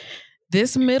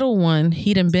 This middle one,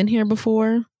 he done been here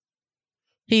before.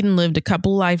 He done lived a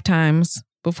couple lifetimes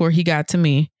before he got to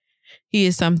me. He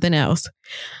is something else.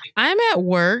 I'm at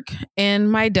work and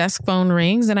my desk phone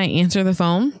rings and I answer the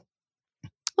phone.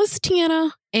 It's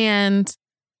Tiana. And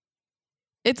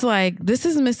it's like, this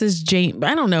is Mrs. Jamie.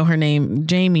 I don't know her name,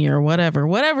 Jamie or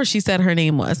whatever she said her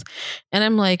name was. And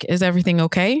I'm like, is everything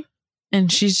okay? And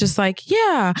she's just like,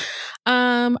 yeah,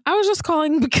 I was just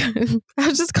calling because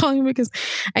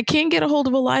I can't get a hold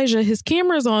of Elijah. His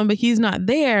camera's on, but he's not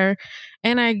there.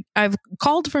 And I've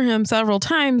called for him several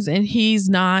times and he's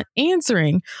not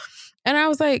answering. And I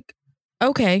was like,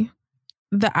 okay,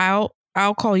 I'll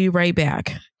call you right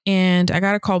back. And I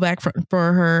got a call back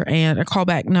for her and a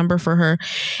callback number for her.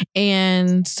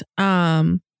 And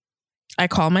I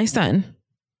call my son.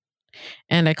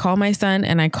 And I call my son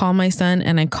and I call my son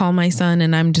and I call my son.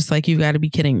 And I'm just like, you've got to be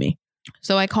kidding me.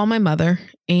 So I call my mother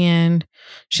and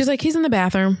she's like, he's in the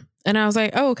bathroom. And I was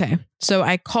like, oh, okay. So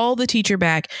I called the teacher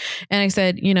back and I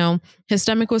said, his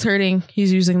stomach was hurting.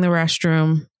 He's using the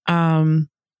restroom.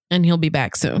 And he'll be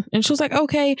back soon. And she was like,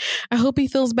 okay, I hope he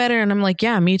feels better. And I'm like,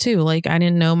 yeah, me too. Like, I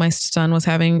didn't know my son was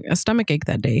having a stomach ache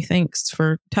that day. Thanks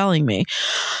for telling me.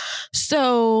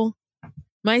 So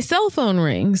my cell phone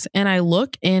rings and I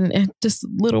look and this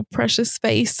little precious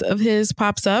face of his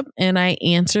pops up and I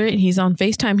answer it. He's on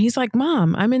FaceTime. He's like,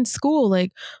 Mom, I'm in school.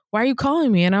 Like, why are you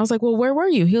calling me? And I was like, well, where were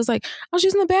you? He was like, I was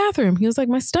just in the bathroom. He was like,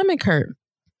 my stomach hurt.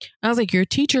 I was like, your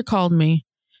teacher called me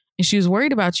and she was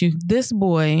worried about you. This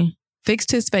boy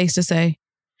fixed his face to say,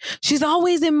 she's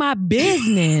always in my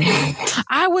business.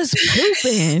 I was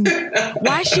pooping.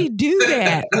 Why she do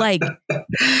that? Like,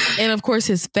 and of course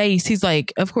his face, he's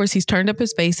like, of course he's turned up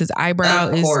his face. His eyebrow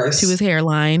is to his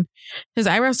hairline. his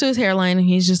eyebrows to his hairline, and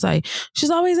he's just like, she's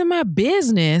always in my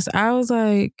business. I was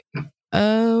like,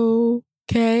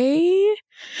 okay.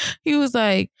 He was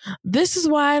like, this is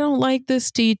why I don't like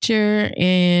this teacher,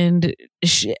 and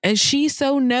she's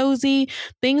so nosy.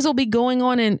 Things will be going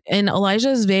on, and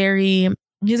Elijah's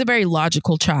he's a very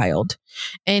logical child,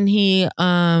 and he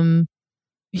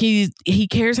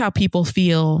cares how people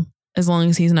feel as long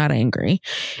as he's not angry.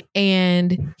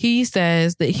 And he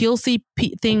says that he'll see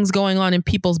things going on in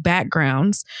people's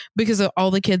backgrounds because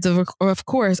all the kids, of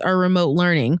course, are remote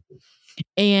learning.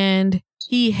 And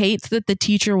he hates that the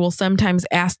teacher will sometimes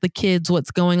ask the kids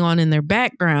what's going on in their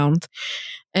background.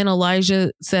 And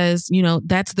Elijah says,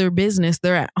 that's their business.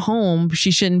 They're at home.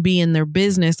 She shouldn't be in their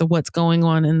business of what's going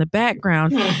on in the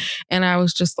background. And I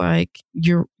was just like,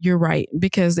 you're right,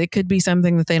 because it could be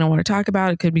something that they don't want to talk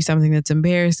about. It could be something that's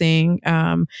embarrassing,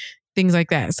 things like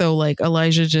that. So like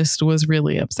Elijah just was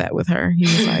really upset with her. He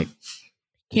was like,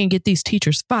 can't get these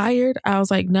teachers fired. I was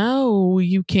like, no,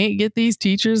 you can't get these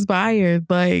teachers fired.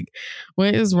 Like,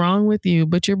 what is wrong with you?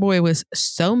 But your boy was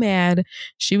so mad.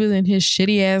 She was in his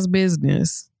shitty ass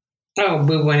business. Oh,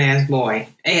 boo-boo ass boy.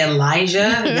 Hey,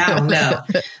 Elijah? No.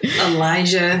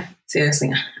 Elijah,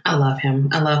 seriously, I love him.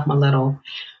 I love my little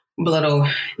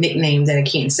nickname that I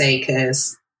can't say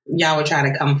because y'all would try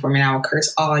to come for me and I would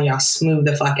curse all y'all smooth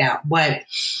the fuck out. But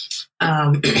he's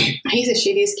the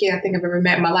shittiest kid I think I've ever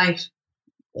met in my life.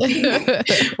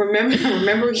 remember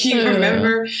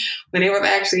when they were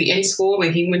actually in school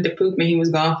and he went to poop and he was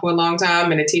gone for a long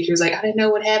time and the teacher was like, I didn't know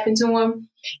what happened to him,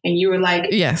 and you were like,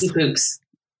 yes, he poops.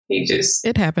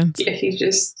 It happens. Yeah, he's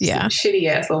just shitty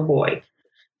ass little boy.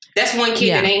 That's one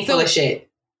kid that ain't full of shit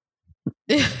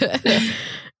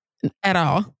at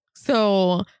all.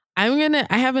 So I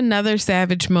have another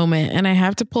savage moment and I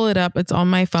have to pull it up. It's on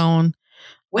my phone.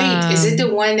 Wait, is it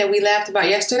the one that we laughed about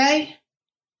yesterday?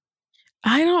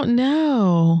 I don't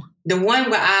know. The one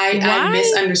where I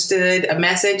misunderstood a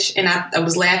message and I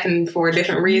was laughing for a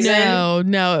different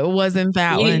reason. No, it wasn't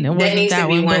that one. It wasn't that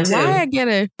one. But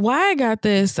why I got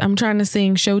this? I'm trying to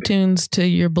sing show tunes to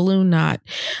your balloon knot.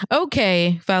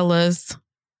 Okay, fellas.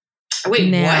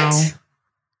 Wait, what?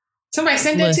 Somebody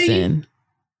sent that to you?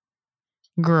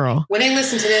 Girl. When they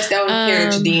listen to this, they'll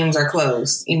hear that your DMs are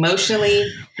closed.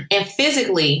 Emotionally and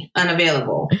physically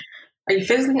unavailable. Are you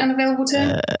physically unavailable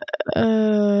too?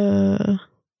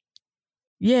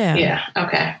 Yeah. Yeah.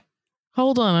 Okay.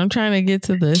 Hold on. I'm trying to get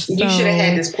to this. You should have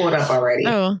had this pulled up already.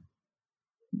 Oh,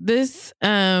 this,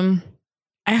 I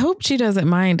hope she doesn't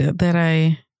mind that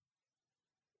I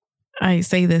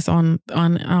say this on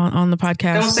the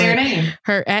podcast. Don't say her name.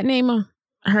 Her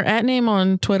at name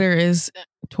on Twitter is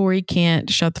Tori Can't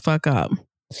Shut the Fuck Up.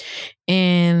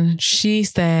 And she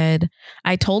said,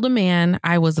 I told a man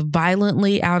I was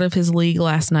violently out of his league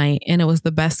last night, and it was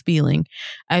the best feeling.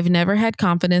 I've never had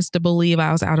confidence to believe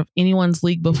I was out of anyone's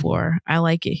league before. I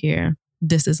like it here.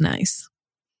 This is nice.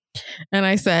 And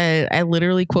I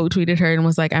literally quote tweeted her and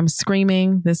was like, I'm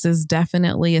screaming. This is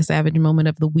definitely a savage moment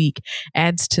of the week.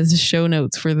 Adds to the show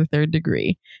notes for the third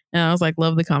degree. And I was like,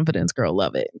 love the confidence, girl.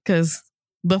 Love it. Because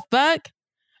the fuck?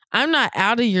 I'm not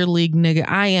out of your league, nigga.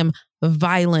 I am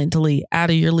violently out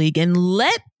of your league, and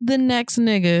let the next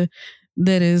nigga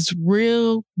that is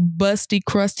real busty,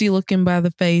 crusty looking by the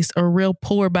face or real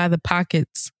poor by the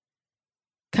pockets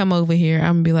come over here.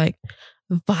 I'm gonna be like,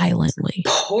 violently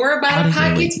poor by the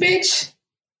pockets, bitch.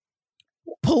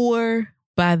 Poor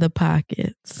by the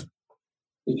pockets.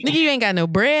 Nigga, you ain't got no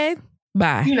bread.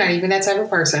 Bye. You're not even that type of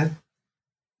person.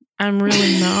 I'm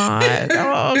really not.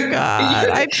 Oh God,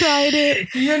 I tried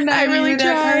it. You're not really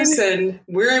that person.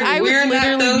 We're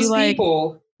not those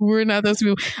people. We're not those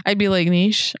people. I'd be like,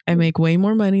 Niche, I make way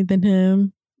more money than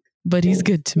him, but he's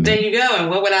good to me. There you go.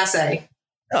 And what would I say?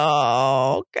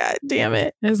 Oh God damn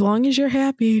it! As long as you're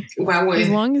happy, as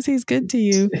long as he's good to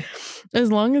you,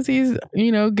 as long as he's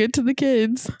good to the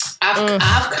kids.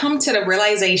 I've come to the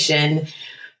realization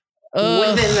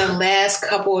within the last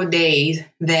couple of days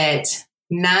that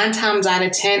 9 times out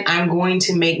of 10, I'm going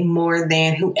to make more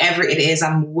than whoever it is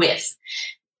I'm with.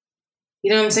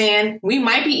 You know what I'm saying? We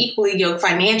might be equally yoked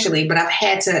financially, but I've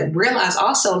had to realize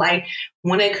also, like,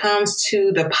 when it comes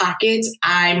to the pockets,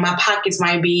 my pockets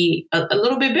might be a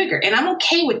little bit bigger. And I'm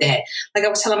okay with that. Like I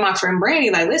was telling my friend Brandy,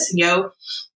 like, listen, yo,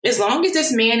 as long as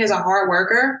this man is a hard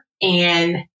worker,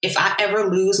 and if I ever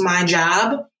lose my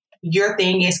job, your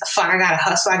thing is, fuck, I got to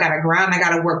hustle, I got to grind, I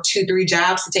got to work 2-3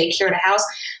 jobs to take care of the house.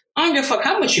 I don't give a fuck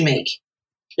how much you make.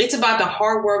 It's about the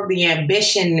hard work, the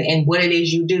ambition, and what it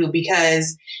is you do,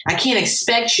 because I can't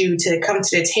expect you to come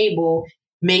to the table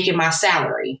making my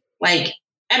salary. Like,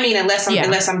 I mean, unless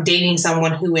I'm dating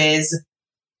someone who is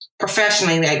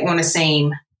professionally like on the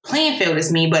same playing field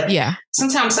as me. But yeah,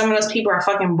 sometimes some of those people are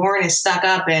fucking boring and stuck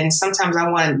up. And sometimes I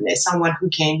want someone who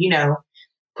can,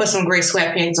 put some gray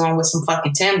sweatpants on with some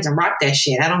fucking Timbs and rock that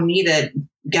shit. I don't need a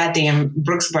goddamn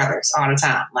Brooks Brothers all the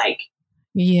time. Like,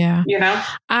 yeah,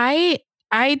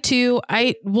 I too,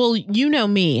 well,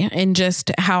 me and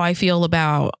just how I feel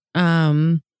about,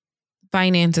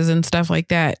 finances and stuff like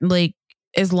that. Like,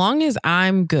 as long as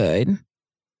I'm good,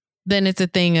 then it's a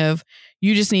thing of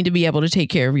you just need to be able to take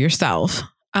care of yourself.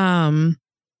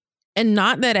 And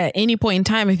not that at any point in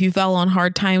time, if you fell on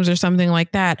hard times or something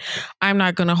like that, I'm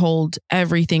not going to hold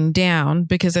everything down,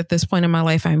 because at this point in my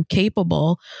life, I'm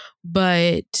capable.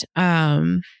 But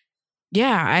I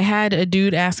had a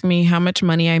dude ask me how much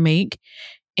money I make,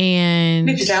 and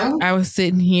I was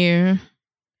sitting here,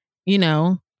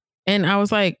 and I was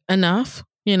like, enough,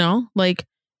 like.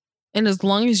 And as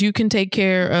long as you can take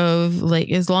care of,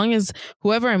 as long as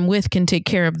whoever I'm with can take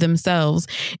care of themselves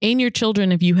and your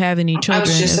children, if you have any children,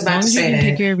 as long as you can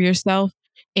take care of yourself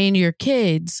and your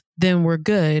kids, then we're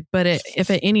good. But if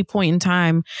at any point in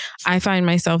time I find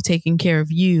myself taking care of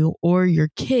you or your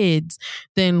kids,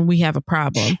 then we have a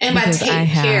problem. And by take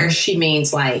care, she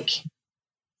means like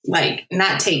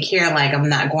not take care, like I'm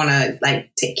not going to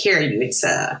take care of you. It's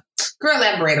girl,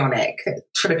 elaborate on that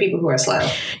for the people who are slow.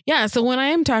 Yeah. So when I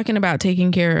am talking about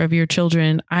taking care of your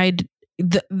children,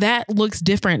 that looks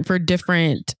different for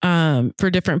different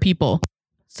people.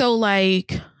 So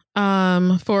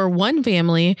for one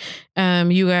family,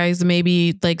 you guys may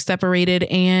be separated,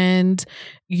 and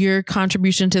your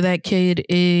contribution to that kid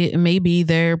may be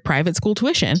their private school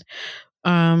tuition.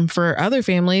 For other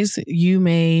families, you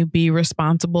may be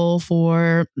responsible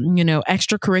for,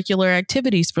 extracurricular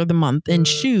activities for the month and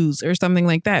shoes or something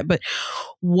like that. But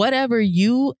whatever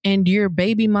you and your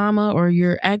baby mama or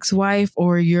your ex-wife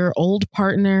or your old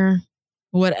partner,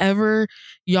 whatever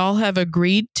y'all have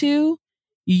agreed to,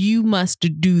 you must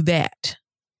do that.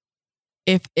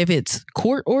 If it's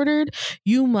court ordered,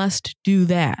 you must do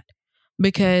that.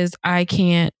 Because I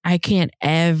can't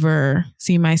ever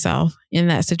see myself in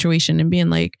that situation and being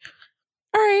like,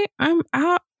 all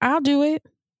right, I'll do it.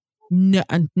 No.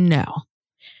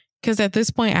 Because at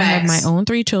this point, I have my own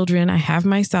 3 children. I have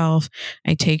myself.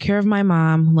 I take care of my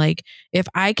mom. Like, if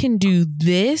I can do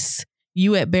this,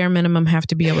 you at bare minimum have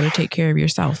to be able to take care of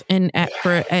yourself. And at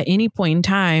any point in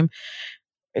time,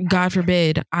 God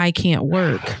forbid, I can't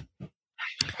work.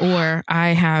 Or I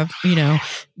have,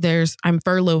 I'm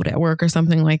furloughed at work or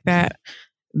something like that.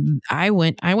 I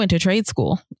went to trade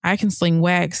school. I can sling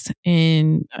wax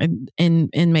and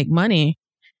make money.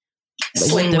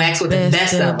 Sling wax with the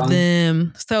best of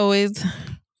them. So it's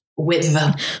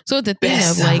a thing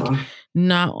of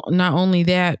not only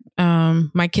that,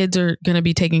 my kids are going to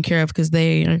be taken care of because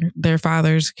their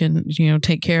fathers can,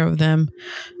 take care of them.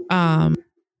 Don't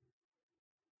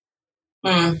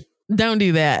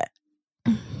do that.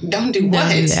 Don't do what?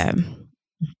 Don't do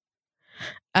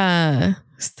that.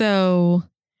 So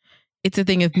it's a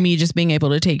thing of me just being able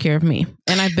to take care of me.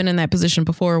 And I've been in that position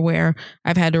before where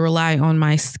I've had to rely on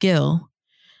my skill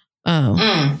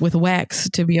with wax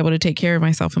to be able to take care of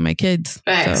myself and my kids.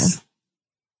 Facts. So,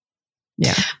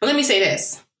 yeah. But let me say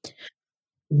this.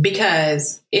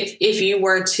 Because if you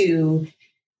were to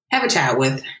have a child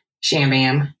with Sham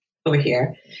Bam over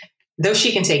here, though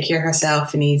she can take care of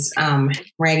herself and these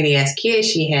raggedy ass kids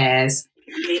she has,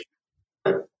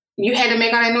 you had to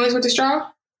make all that noise with the straw?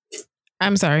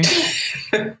 I'm sorry.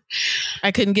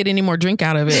 I couldn't get any more drink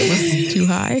out of it. It was too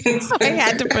high. So I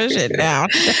had to push it down.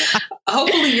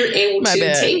 Hopefully you're able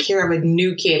to take care of a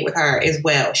new kid with her as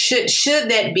well. Should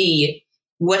that be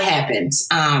what happens?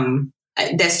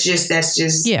 That's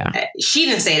just yeah. She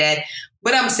didn't say that,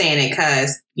 but I'm saying it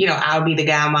because, I'll be the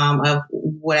godmom of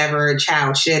whatever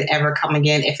child should ever come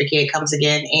again, if a kid comes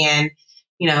again. And,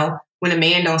 when a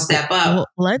man don't step up.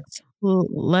 Well,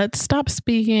 let's stop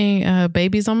speaking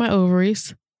babies on my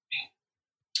ovaries.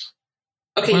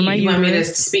 Okay, you want me to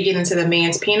speak it into the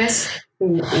man's penis?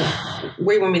 Where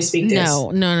do you want me to speak this?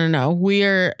 No.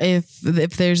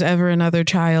 If there's ever another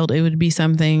child, it would be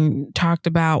something talked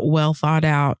about, well thought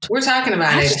out. We're talking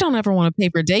about I just don't ever want to pay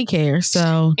for daycare.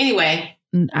 So anyway,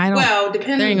 I don't. Well, there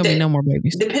ain't gonna be no more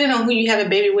babies. Depending on who you have a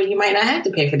baby with, you might not have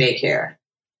to pay for daycare.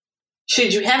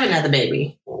 Should you have another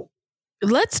baby?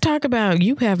 Let's talk about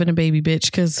you having a baby, bitch,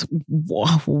 because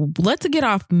let's get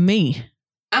off me.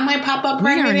 I might pop up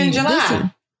pregnant in July.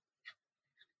 Listen.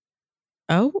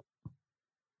 Oh,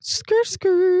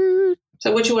 skirt.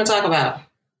 So what you want to talk about?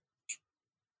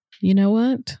 You know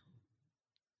what?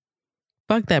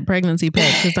 Fuck that pregnancy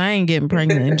pack, because I ain't getting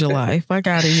pregnant in July. Fuck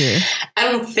out of here.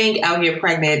 I don't think I'll get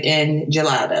pregnant in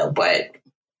July though, but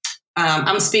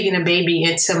I'm speaking a baby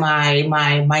into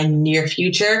my near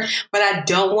future, but I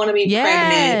don't want to be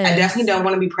pregnant. I definitely don't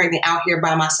want to be pregnant out here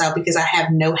by myself because I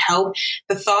have no help.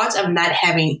 The thoughts of not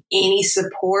having any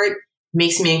support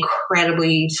makes me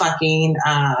incredibly fucking,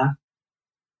 I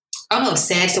don't know if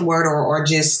sad's the word or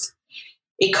just,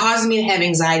 it causes me to have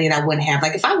anxiety that I wouldn't have.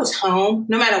 Like if I was home,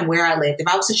 no matter where I lived, if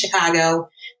I was in Chicago,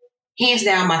 hands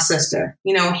down my sister,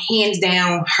 hands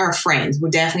down her friends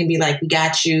would definitely be like, we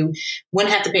got you.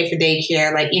 Wouldn't have to pay for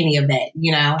daycare, like any of that,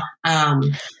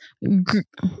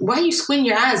 Why are you squinting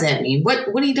your eyes at me? What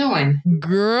are you doing?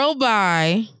 Girl,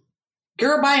 bye.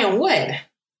 Girl, bye on what?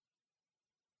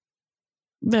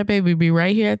 That baby be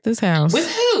right here at this house. With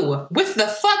who? With the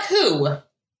fuck who?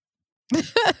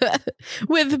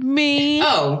 With me.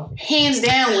 Oh, hands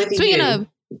down with Speaking you. Of,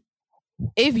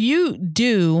 if you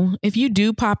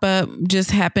do pop up, just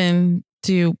happen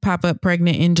to pop up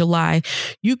pregnant in July,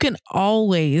 you can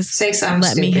always say something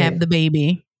let stupid. Me have the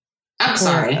baby. I'm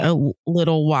sorry. A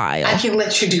little while. I can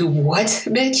let you do what,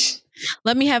 bitch?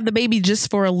 Let me have the baby just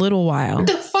for a little while. What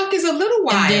the fuck is a little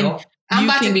while? I'm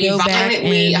about to be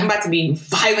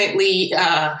violently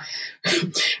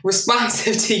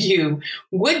responsive to you.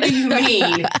 What do you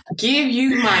mean? Give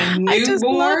you my newborn? I just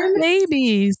love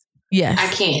babies. Yes. I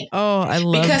can't. Oh, I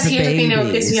love because here's the thing that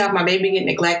would piss me babies. off: my baby get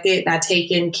neglected, not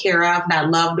taken care of, not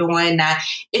loved on.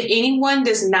 If anyone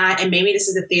does not, and maybe this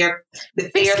is the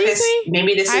therapist.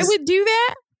 Maybe this is. I would do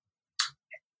that.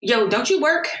 Yo, don't you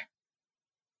work?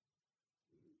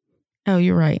 Oh,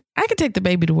 you're right. I could take the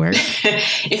baby to work.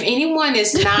 If anyone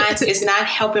is not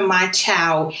helping my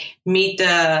child meet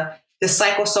the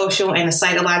psychosocial and the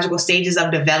psychological stages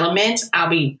of development, I'll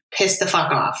be pissed the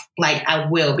fuck off. Like I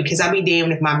will, because I'll be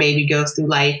damned if my baby goes through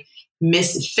life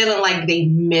feeling like they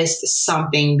missed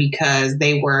something because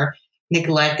they were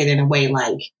neglected in a way.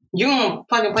 Like you don't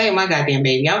fucking play with my goddamn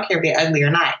baby. I don't care if they're ugly or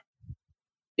not.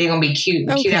 They're gonna be cute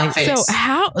outfits. So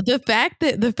how the fact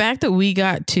that we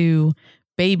got to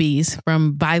babies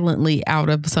from violently out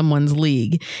of someone's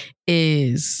league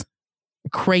is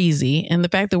crazy, and the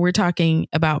fact that we're talking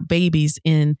about babies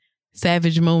in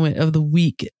Savage Moment of the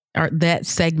Week, or that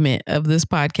segment of this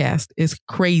podcast, is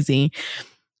crazy.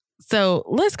 So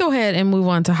let's go ahead and move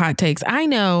on to hot takes. I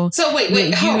know. So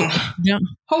wait,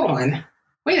 hold on.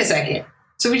 Wait a second.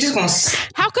 So we're just gonna.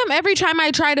 How come every time I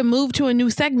try to move to a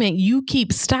new segment, you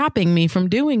keep stopping me from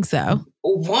doing so?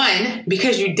 One,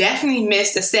 because you definitely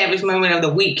missed the Savage Moment of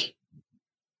the Week.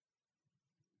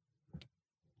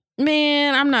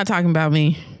 Man, I'm not talking about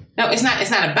me. No, it's not.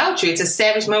 It's not about you. It's a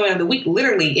Savage Moment of the Week.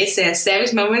 Literally, it says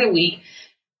Savage Moment of the Week.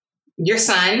 Your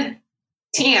son,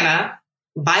 Tiana,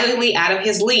 violently out of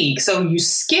his league. So you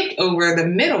skipped over the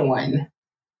middle one.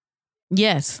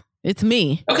 Yes, it's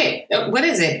me. Okay, what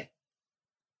is it?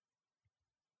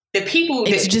 The people.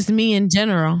 It's just me in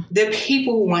general. The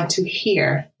people want to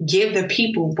hear. Give the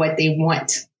people what they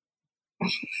want.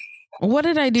 What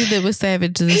did I do that was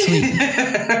savage this week?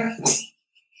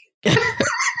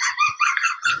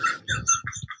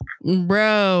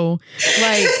 Bro,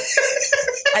 like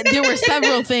there were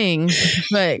several things,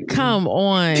 but come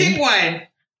on. Pick one.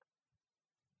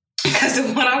 Because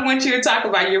the one I want you to talk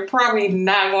about, you're probably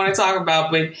not going to talk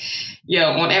about, but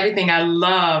on everything I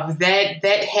love, that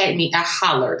had me, I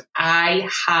hollered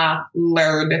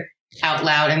out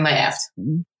loud and laughed.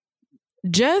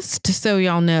 Just so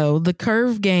y'all know, the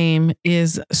Curve game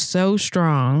is so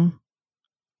strong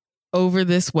over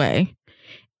this way.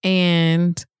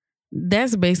 And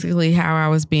that's basically how I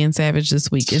was being savage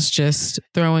this week. It's just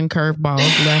throwing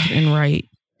curveballs left and right.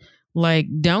 Like,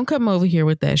 don't come over here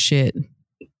with that shit.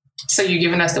 So you're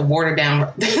giving us the watered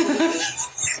down.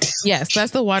 Yes,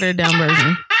 that's the watered down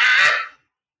version.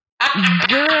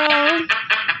 Girl.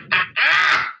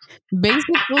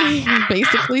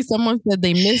 Basically someone said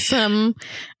they missed something.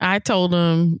 I told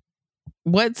them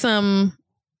what some.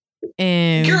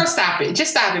 And girl, stop it!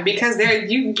 Just stop it, because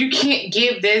you can't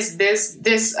give this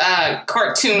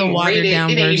cartoon the watered rated. Down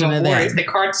it ain't version even of that. It's the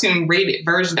cartoon rated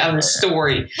version of the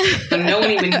story. But no one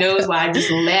even knows why I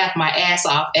just laughed my ass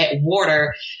off at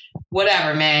water.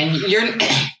 Whatever, man.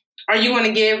 Are you going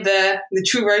to give the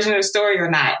true version of the story or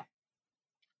not?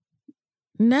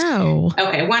 No.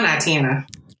 Okay, why not, Tiana?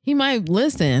 He might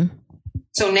listen.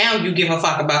 So now you give a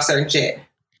fuck about certain shit.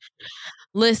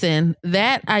 Listen,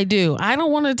 that I do. I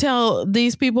don't want to tell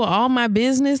these people all my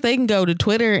business. They can go to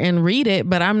Twitter and read it,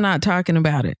 but I'm not talking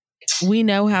about it. We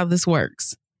know how this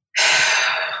works.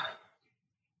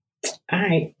 All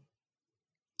right.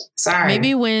 Sorry.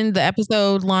 Maybe when the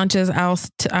episode launches, I'll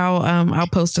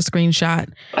post a screenshot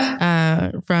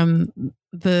from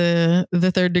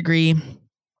the Third Degree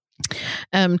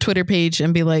Twitter page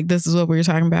and be like, "This is what we were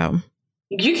talking about."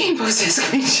 You can't post that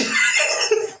screenshot.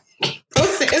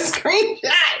 Post that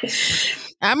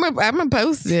screenshot. I'm gonna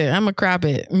post it. I'm gonna crop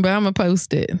it, but I'm gonna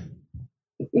post it.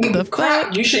 The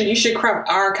fuck? You should crop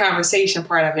our conversation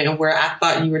part of it, and where I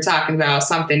thought you were talking about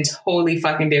something totally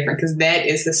fucking different, because that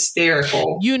is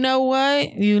hysterical. You know what?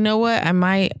 I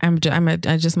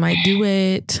just might do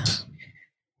it.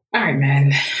 All right,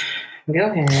 man.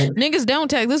 Go ahead. Niggas don't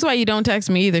text. This is why you don't text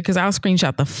me either, because I'll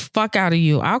screenshot the fuck out of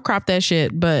you. I'll crop that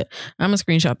shit, but I'm gonna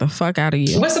screenshot the fuck out of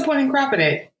you. What's the point in cropping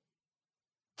it?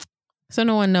 So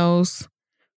no one knows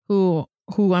who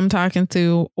I'm talking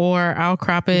to, or I'll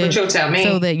crop it But you'll tell me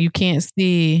so that you can't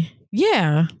see.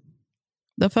 Yeah.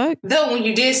 The fuck? Though when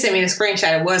you did send me the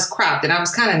screenshot, it was cropped, and I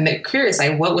was kind of curious,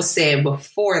 like what was said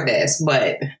before this.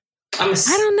 But I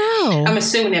don't know. I'm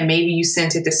assuming that maybe you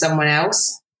sent it to someone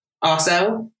else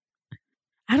also.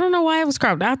 I don't know why it was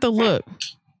cropped. I have to look.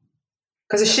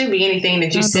 Because it should be anything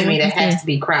that you send me that has to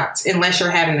be cropped, unless you're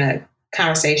having a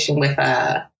conversation with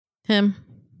him.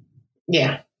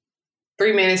 Yeah.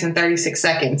 3 minutes and 36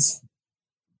 seconds.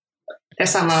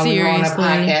 That's how long we were on a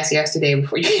podcast yesterday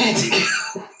before you had to go.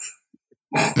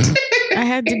 I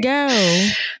had to go.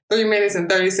 3 minutes and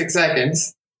 36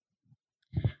 seconds.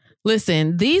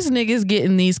 Listen, these niggas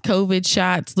getting these COVID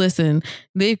shots. Listen,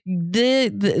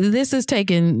 this is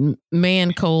taking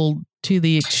man cold to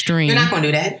the extreme. You're not going to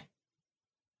do that.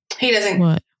 He doesn't.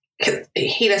 What?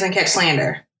 He doesn't catch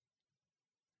slander.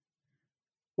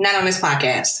 Not on this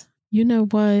podcast. You know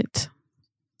what?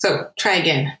 So try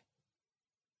again.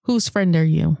 Whose friend are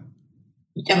you?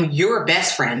 I'm your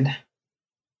best friend.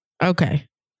 Okay.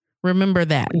 Remember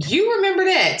that. You remember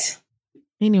that.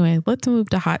 Anyway, let's move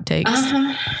to hot takes.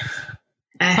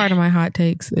 Part of my hot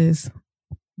takes is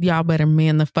y'all better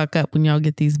man the fuck up when y'all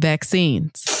get these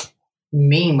vaccines.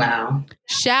 Meanwhile.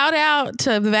 Shout out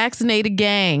to the vaccinated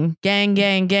gang. Gang.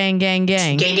 Gang.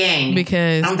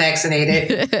 Because I'm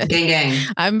vaccinated. Gang.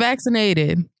 I'm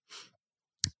vaccinated.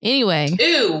 Anyway.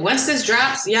 Ooh, once this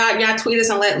drops, y'all tweet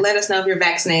us and let us know if you're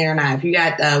vaccinated or not. If you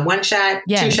got 1 shot,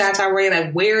 yes. 2 shots already,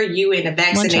 like where are you in the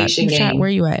vaccination game? Where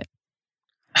are you at?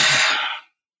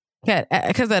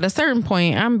 Because at a certain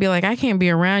point, I'm gonna be like, I can't be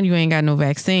around you, ain't got no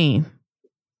vaccine.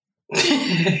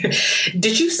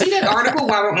 Did you see that article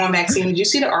while we're on vaccine? Did you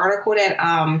see the article that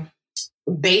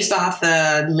based off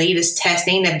the latest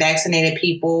testing that vaccinated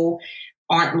people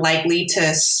aren't likely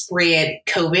to spread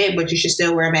COVID, but you should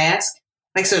still wear a mask?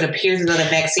 Like, so it appears as though the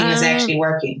vaccine is actually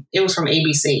working. It was from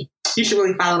ABC. You should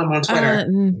really follow them on Twitter.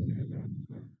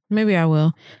 Maybe I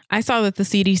will. I saw that the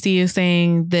CDC is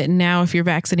saying that now if you're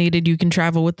vaccinated, you can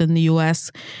travel within the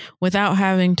U.S. without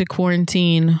having to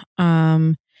quarantine.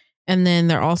 And then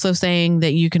they're also saying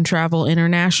that you can travel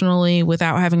internationally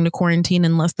without having to quarantine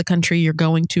unless the country you're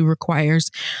going to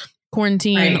requires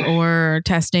quarantine or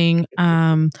testing.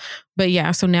 But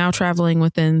yeah, so now traveling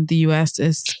within the U.S.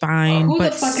 is fine,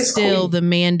 but still the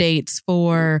mandates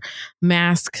for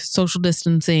mask, social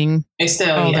distancing,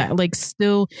 all that, like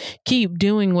still keep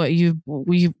doing what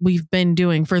we've been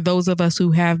doing. For those of us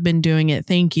who have been doing it,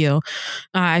 thank you.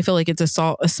 I feel like it's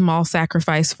a small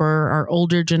sacrifice for our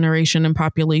older generation and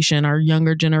population, our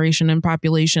younger generation and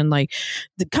population. Like,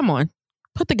 come on,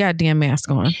 put the goddamn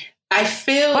mask on. I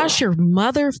feel... Wash your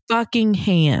motherfucking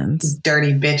hands.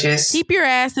 Dirty bitches. Keep your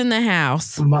ass in the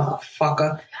house.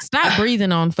 Motherfucker. Stop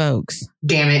breathing on folks.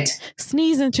 Damn it.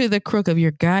 Sneeze into the crook of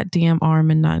your goddamn arm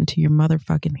and not into your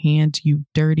motherfucking hands, you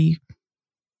dirty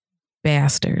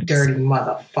bastards. Dirty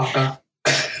motherfucker.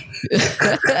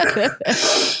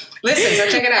 Listen, so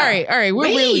check it out. All right.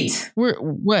 We're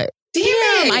what? Damn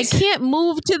it. I can't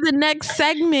move to the next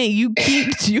segment. You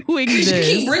keep doing this. You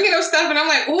keep bringing up stuff and I'm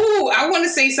like, ooh, I want to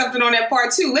say something on that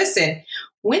part too. Listen,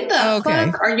 when the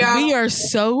fuck are y'all? We are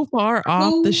so far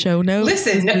off the show notes.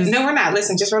 Listen, no, we're not.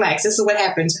 Listen, just relax. This is what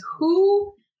happens.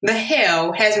 Who the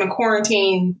hell has been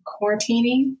quarantining?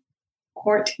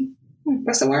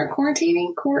 What's the word?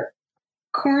 Quarantining?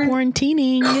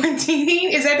 Quarantining.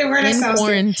 Quarantining? Is that the word? That sounds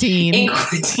quarantine. In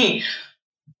quarantine.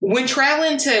 When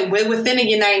traveling within the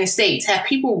United States, have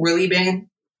people really been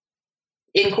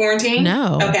in quarantine?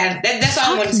 No. Okay, that's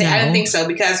all I want to say. No. I didn't think so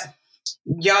because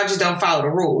y'all just don't follow the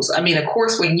rules. I mean, of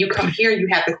course, when you come here, you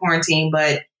have to quarantine,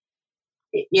 but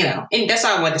you know, and that's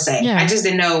all I wanted to say. Yeah. I just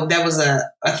didn't know that was a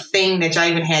thing that y'all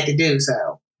even had to do.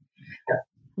 So,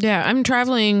 yeah, I'm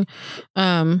traveling,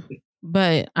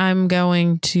 but I'm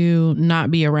going to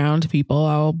not be around people.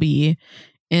 I'll be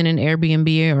in an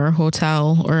Airbnb or a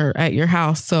hotel or at your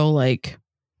house. So like,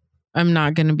 I'm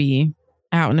not going to be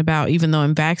out and about, even though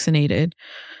I'm vaccinated.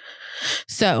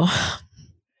 So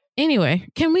anyway,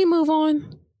 can we move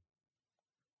on?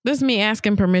 This is me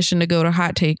asking permission to go to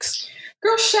hot takes.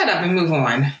 Girl, shut up and move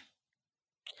on.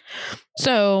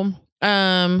 So,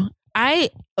 I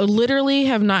literally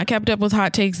have not kept up with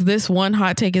hot takes. This one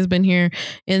hot take has been here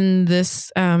in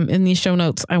this in these show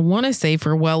notes. I want to say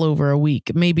for well over a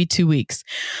week, maybe 2 weeks,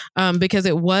 because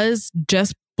it was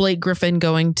just Blake Griffin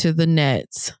going to the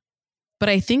Nets. But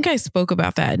I think I spoke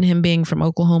about that and him being from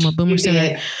Oklahoma. Boomer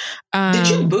Sooner. Did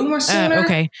you Boomer Sooner?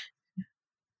 Okay.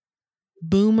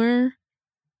 Boomer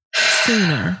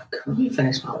Sooner. Let me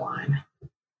finish my wine.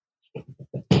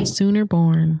 Sooner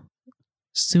born,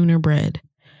 Sooner bred.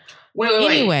 Wait.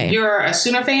 Anyway, you're a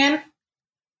Sooner fan?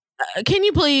 Can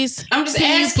you please? I'm just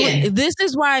asking. This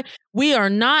is why we are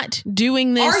not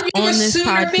doing this on this podcast.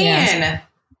 Are you a Sooner fan?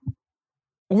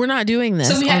 We're not doing this.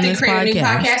 So we have to create a new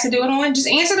podcast to do it on? Just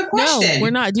answer the question. No,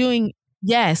 we're not doing.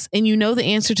 Yes, and you know the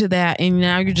answer to that, and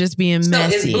now you're just being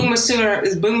messy.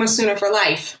 Is Boomer Sooner for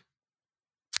life?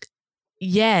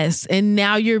 Yes, and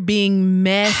now you're being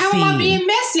messy. How am I being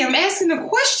messy? I'm asking the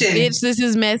question. Bitch, this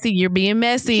is messy. You're being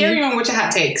messy. Carry on with your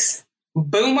hot takes.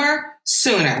 Boomer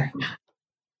Sooner.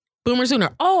 Boomer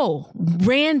Sooner. Oh,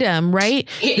 random, right?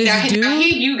 Now here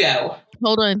you go.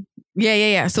 Hold on.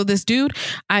 Yeah. So this dude,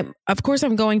 I'm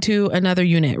going to another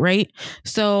unit, right?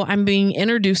 So I'm being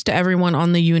introduced to everyone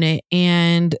on the unit,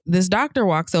 and this doctor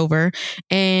walks over,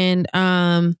 and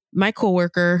my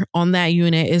coworker on that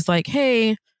unit is like,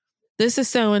 "Hey, this is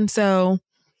so-and-so."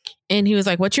 And he was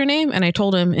like, "What's your name?" And I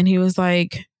told him, and he was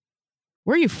like,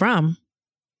 "Where are you from?"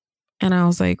 And I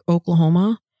was like,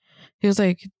 "Oklahoma." He was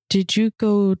like, "Did you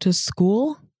go to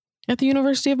school at the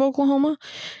University of Oklahoma?"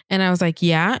 And I was like,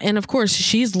 "Yeah." And of course,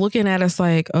 she's looking at us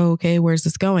like, "Oh, okay, where's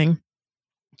this going?"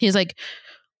 He's like,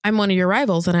 "I'm one of your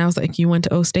rivals." And I was like, "You went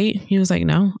to O State?" He was like,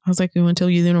 "No." I was like, "We went to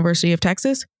the University of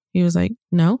Texas?" He was like,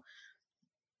 "No."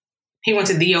 He went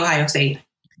to the Ohio State.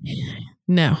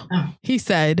 No. Oh. He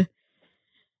said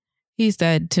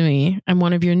to me, "I'm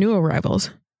one of your new arrivals."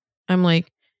 I'm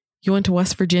like, "You went to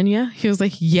West Virginia?" He was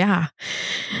like, "Yeah."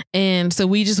 And so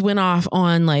we just went off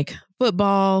on like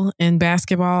football and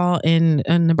basketball, and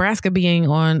Nebraska being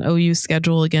on OU's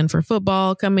schedule again for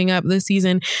football coming up this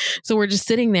season. So we're just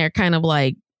sitting there kind of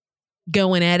like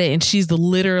going at it. And she's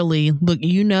literally, look,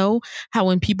 you know how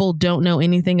when people don't know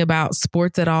anything about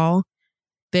sports at all,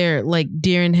 they're like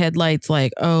deer in headlights,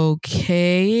 like,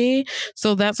 okay.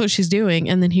 So that's what she's doing.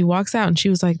 And then he walks out and she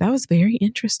was like, "That was very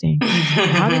interesting.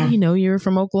 How did he know you were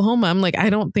from Oklahoma?" I'm like, I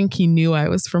don't think he knew I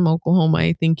was from Oklahoma.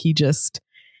 I think he just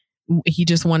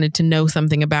wanted to know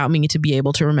something about me to be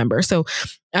able to remember. So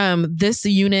this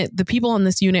unit, the people on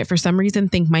this unit for some reason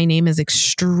think my name is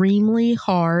extremely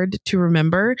hard to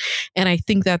remember. And I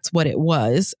think that's what it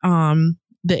was.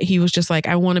 That he was just like,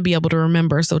 "I want to be able to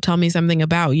remember. So tell me something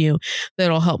about you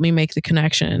that'll help me make the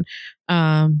connection."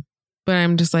 But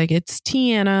I'm just like, it's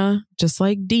Tiana, just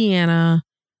like Deanna.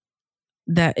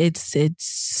 That it's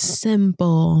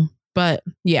simple. But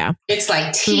yeah. It's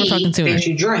like tea that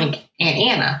you drink and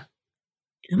Anna.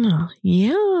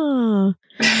 Yeah.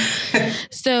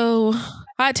 So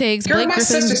hot takes. Girl, my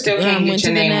sister still can't get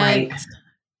your name right.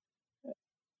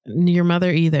 Your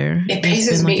mother either. It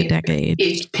pisses me. Like a decade.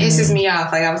 It pisses me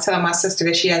off. Like I was telling my sister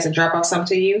that she has to drop off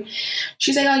something to you.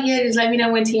 She's like, "Oh yeah, just let me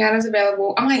know when Tiana's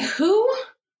available." I'm like, "Who?"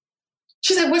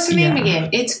 She's like, "What's her name again?"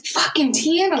 It's fucking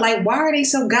Tiana. Like, why are they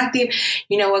so goddamn?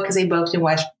 You know what? Because they both did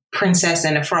watch Princess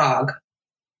and the Frog.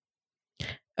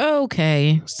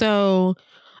 Okay, so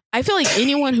I feel like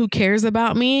anyone who cares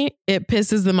about me, it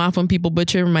pisses them off when people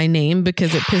butcher my name,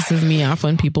 because it pisses me off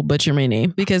when people butcher my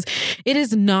name, because it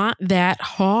is not that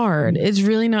hard. It's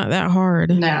really not that hard.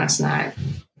 No, it's not.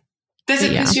 Does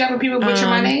it piss you off when people butcher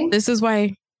my name? This is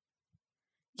why.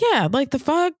 Yeah, like the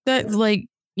fuck that, like,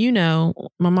 you know,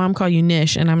 my mom called you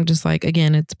Nish, and I'm just like,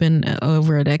 again, it's been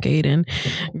over a decade, and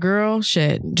girl,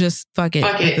 shit, just fuck it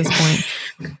at this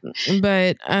point.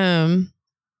 But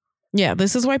yeah,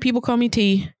 this is why people call me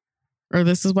T. Or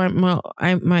this is why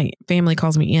my family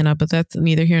calls me Anna, but that's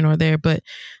neither here nor there. But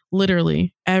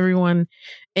literally everyone,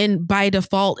 and by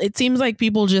default, it seems like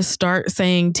people just start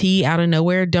saying T out of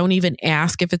nowhere. Don't even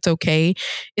ask if it's okay.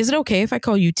 Is it okay if I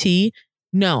call you T?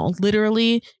 No,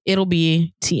 literally it'll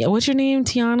be T. What's your name?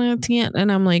 Tiana?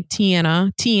 And I'm like,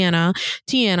 Tiana.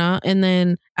 And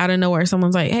then out of nowhere,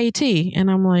 someone's like, "Hey, T."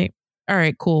 And I'm like, all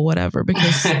right, cool, whatever,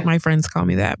 because my friends call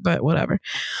me that, but whatever.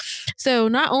 So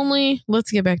not only,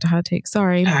 let's get back to hot takes.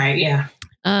 Sorry. All right, yeah.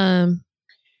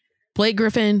 Blake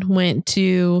Griffin went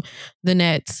to the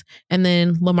Nets, and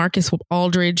then LaMarcus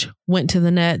Aldridge went to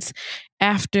the Nets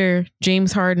after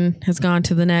James Harden has gone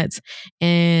to the Nets,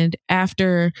 and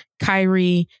after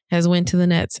Kyrie has went to the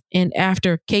Nets, and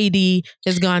after KD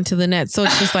has gone to the Nets. So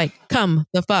it's just like, come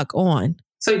the fuck on.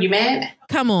 So you mad?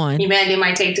 Come on. You mad they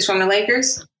might take this from the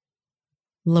Lakers?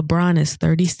 LeBron is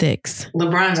 36.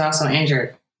 LeBron's also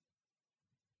injured.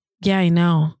 Yeah, I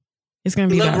know. It's going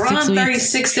to be LeBron about 6 weeks.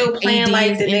 36 still playing AD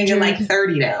like the nigga injured. like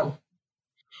 30 though.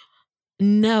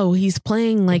 No, he's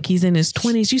playing like he's in his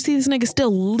 20s. You see this nigga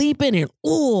still leaping and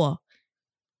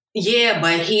Yeah,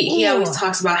 but he always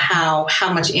talks about how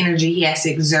much energy he has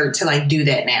to exert to like do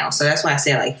that now. So that's why I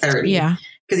said like 30. Yeah.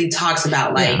 Because he talks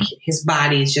about like his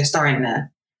body is just starting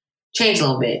to change a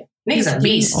little bit. Nigga's a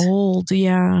beast. Old,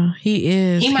 yeah. He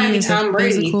is. He might be Tom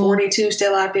Brady, 42,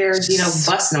 still out there,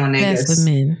 busting on niggas.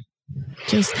 Specimen.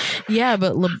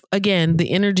 But again,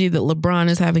 the energy that LeBron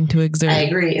is having to exert. I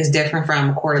agree. It's different from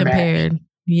a quarterback. Compared.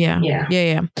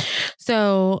 Yeah.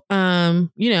 So,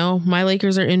 my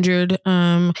Lakers are injured.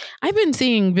 I've been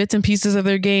seeing bits and pieces of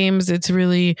their games. It's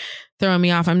really throwing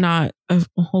me off. I'm not,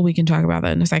 we can talk about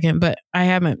that in a second, but I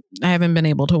haven't been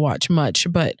able to watch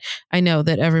much, but I know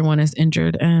that everyone is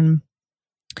injured and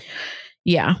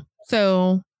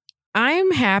so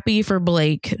I'm happy for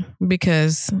Blake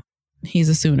because he's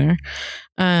a Sooner.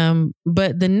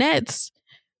 But the Nets,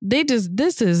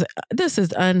 this is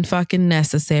unfucking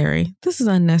necessary. This is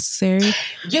unnecessary.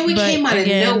 Yeah, we came out of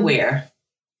nowhere.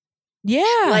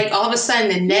 Yeah. Like all of a sudden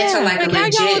the Nets are like a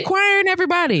legit. How y'all acquiring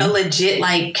everybody? A legit,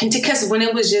 like, because when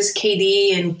it was just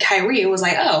KD and Kyrie, it was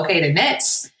like, oh, okay, the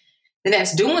Nets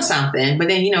doing something. But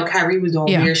then, Kyrie was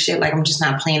doing weird shit. Like, I'm just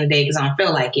not playing today because I don't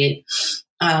feel like it.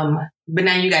 But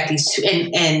now you got these two,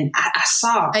 and I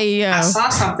saw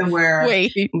something where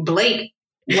Blake,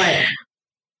 what?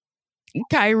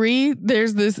 Kyrie, there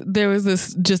was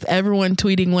this just everyone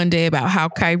tweeting one day about how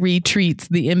Kyrie treats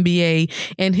the NBA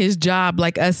and his job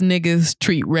like us niggas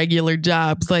treat regular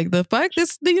jobs. Like, the fuck,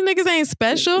 these niggas ain't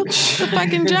special. The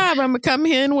fucking job. I'm gonna come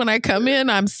in when I come in.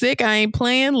 I'm sick. I ain't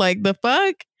playing. Like, the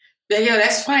fuck. Yeah,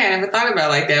 that's fine. I never thought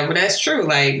about it like that, but that's true.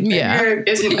 Like, I'm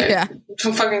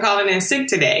fucking calling in sick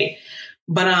today.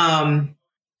 But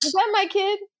is that my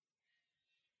kid?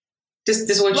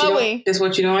 This what you doing? This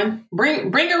what you doing?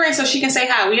 Bring her in so she can say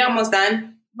hi. We almost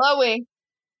done. Loey.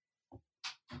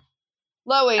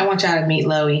 I want y'all to meet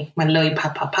Loey. My Loey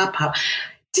pop.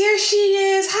 There she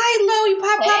is. Hi, Loey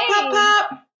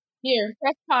pop. Here,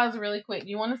 press pause really quick.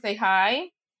 You want to say hi?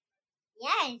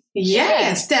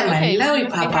 Yes. That my Loey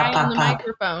pop.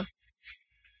 Microphone.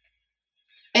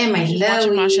 And my Loey.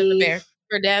 Watching Masha and the Bear.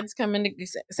 Her dad's coming to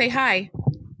say hi.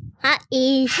 Hi,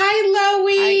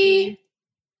 Loey. Hi.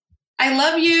 I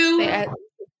love you.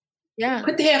 Yeah.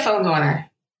 Put the headphones on her.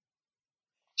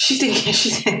 She's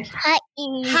thinking.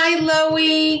 Hi,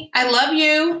 Loey. I love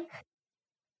you.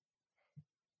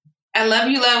 I love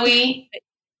you, Loey.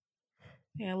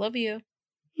 Yeah, I love you.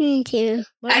 Me too.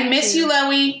 I miss you,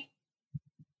 Loey.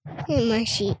 I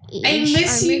miss you,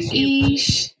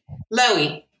 Ish.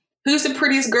 Loey, who's the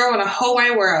prettiest girl in the whole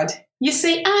wide world? You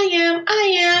say, I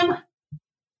am.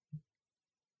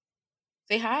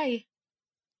 Say hi.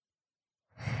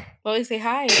 Loey, say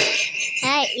hi.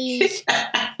 Hi, Ish.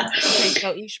 Okay,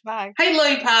 go Ish, bye. Hey,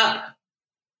 Lollipop.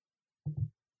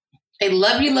 I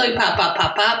love you, Lollipop,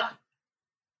 pop.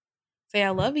 Say I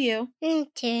love you.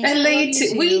 Me too. I love you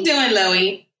too. What are you doing,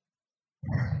 Loey?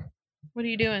 What are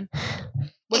you doing?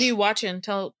 What are you watching?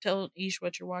 Tell Ish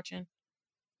what you're watching.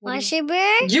 Masha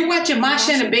Bear? You're watching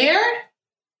Masha and the Bear?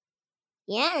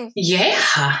 Yes.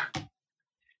 Yeah.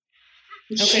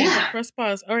 Okay, press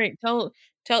pause. All right, tell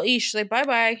Ish, say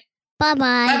bye-bye.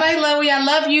 Bye-bye. Bye-bye, Loey. I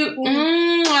love you.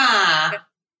 Mwah.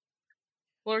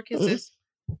 Floor kisses.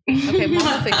 Okay, Mom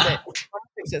will fix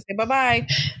it. Say bye-bye.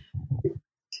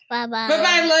 Bye-bye.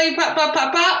 Bye-bye,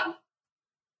 Lollipop.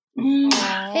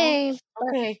 Hey.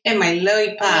 Okay. And my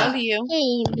Lollipop. I love you.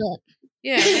 Hey, look.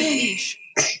 Yeah, Ish.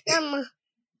 Mama.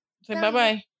 Say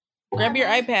bye-bye. Grab your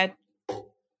iPad.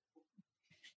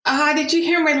 Did you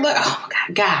hear my look? Oh, my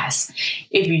God, guys.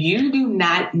 If you do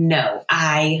not know,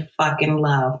 I fucking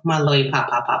love my Lollipop,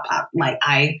 pop. Like,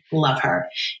 I love her.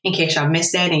 In case y'all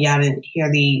missed that and y'all didn't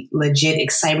hear the legit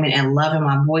excitement and love in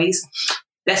my voice,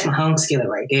 that's my home skillet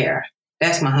right there.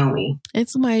 That's my homie.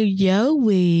 It's my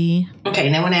Yoey.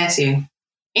 Okay, no one asked you.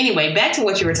 Anyway, back to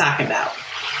what you were talking about.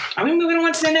 Are we moving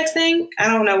on to the next thing? I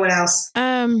don't know what else.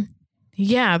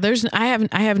 Yeah, I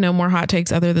have no more hot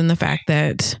takes other than the fact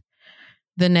that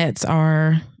the Nets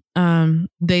are,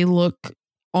 they look,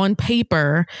 on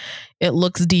paper, it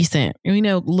looks decent. We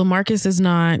know LaMarcus is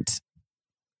not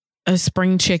a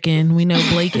spring chicken. We know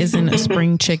Blake isn't a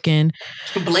spring chicken.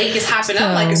 Blake is hopping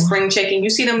up like a spring chicken.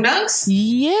 You see them dunks?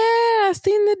 Yeah, I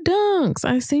seen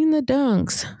the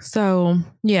dunks. So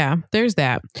yeah, there's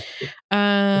that.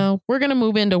 We're going to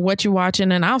move into what you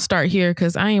watching, and I'll start here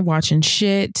because I ain't watching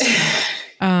shit.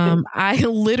 I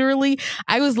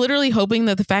was literally hoping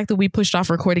that the fact that we pushed off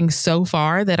recording so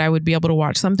far that I would be able to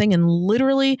watch something. And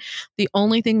literally the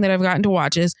only thing that I've gotten to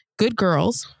watch is Good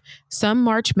Girls, some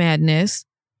March Madness.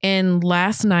 And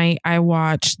last night I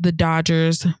watched the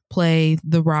Dodgers play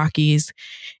the Rockies,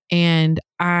 and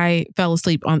I fell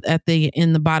asleep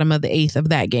in the bottom of the eighth of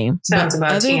that game. Sounds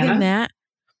about other Tiana. than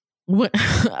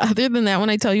that, when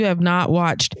I tell you I've not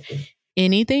watched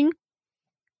anything,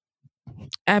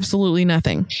 absolutely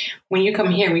nothing. When you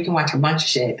come here, we can watch a bunch of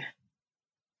shit.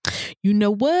 You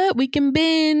know what? We can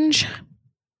binge.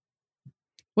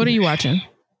 What are you watching?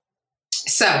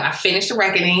 So I finished The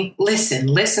Reckoning. Listen,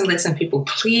 people.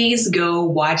 Please go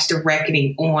watch The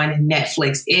Reckoning on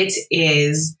Netflix. It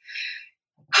is...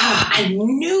 I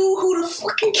knew who the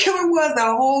fucking killer was the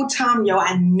whole time, yo.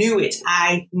 I knew it.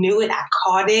 I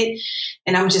caught it.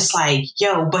 And I'm just like,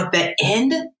 yo, but the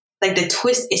end, like the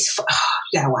twist is...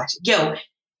 you gotta watch it. Yo,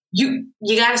 you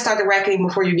gotta start The Reckoning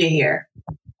before you get here.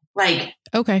 Like...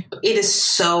 Okay. It is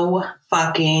so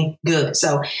fucking good.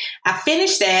 So I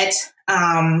finished that.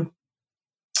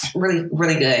 Really,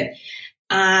 really good.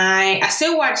 I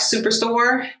still watch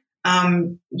Superstore.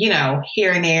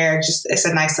 Here and there. Just it's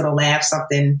a nice little laugh,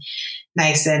 something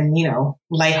nice and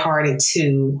lighthearted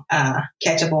to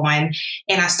catch up on.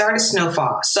 And I started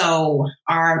Snowfall. So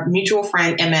our mutual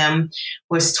friend MM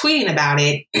was tweeting about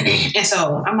it, and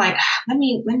so I'm like, let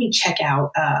me check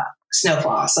out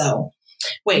Snowfall. So.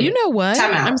 Wait, you know what?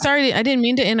 Time out. I'm sorry. I didn't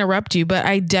mean to interrupt you, but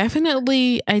I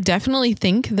definitely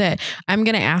think that I'm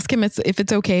going to ask him if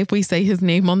it's okay if we say his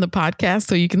name on the podcast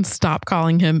so you can stop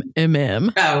calling him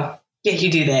MM. Oh, yeah, you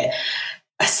do that.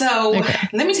 So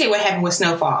Let me tell you what happened with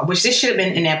Snowfall, which this should have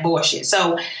been in that bullshit.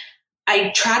 So I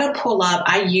try to pull up,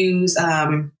 I use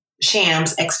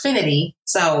Shams Xfinity.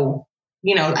 So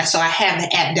I have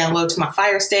the app downloaded to my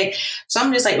Fire Stick. So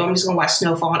I'm just like, I'm just going to watch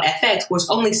Snowfall on FX, where it's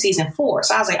only season 4.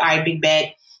 So I was like, all right, big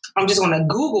bet. I'm just going to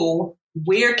Google,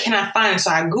 where can I find it? So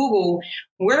I Google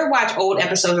where to watch old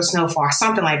episodes of Snowfall,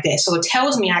 something like that. So it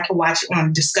tells me I can watch it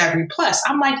on Discovery Plus.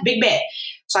 I'm like, big bet.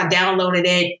 So I downloaded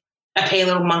it. I pay a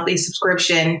little monthly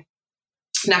subscription.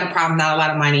 Not a problem, not a lot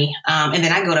of money. And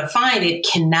then I go to find it,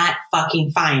 cannot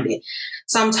fucking find it.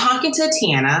 So I'm talking to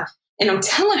Tiana. And I'm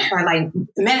telling her, like,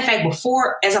 matter of fact,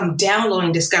 before, as I'm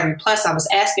downloading Discovery Plus, I was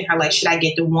asking her, like, should I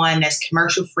get the one that's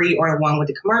commercial free or the one with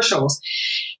the commercials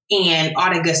and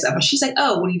all that good stuff? And she's like,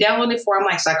 oh, what are you downloading it for? I'm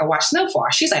like, so I can watch Snowfall.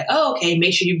 She's like, oh, okay,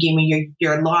 make sure you give me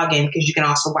your login because you can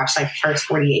also watch like the first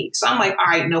 48. So I'm like, all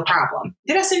right, no problem.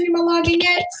 Did I send you my login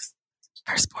yet?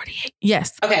 First 48.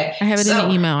 Yes. Okay. I have it in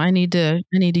the email. I need to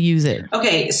use it.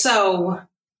 Okay. So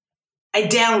I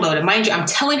downloaded, mind you, I'm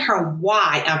telling her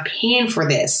why I'm paying for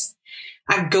this.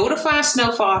 I go to find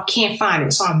Snowfall, can't find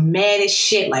it. So I'm mad as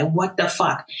shit. Like, what the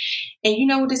fuck? And you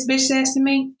know what this bitch says to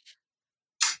me?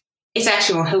 It's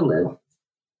actually on Hulu.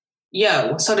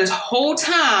 Yo, so this whole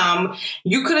time,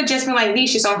 you could have just been like,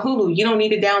 Niche, it's on Hulu. You don't need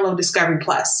to download Discovery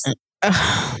Plus.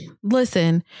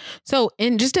 Listen, so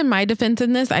in my defense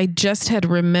in this, I just had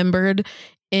remembered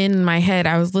in my head,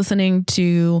 I was listening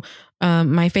to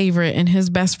my favorite and his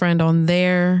best friend on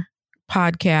their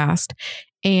podcast.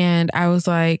 And I was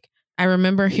like, I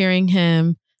remember hearing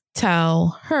him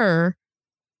tell her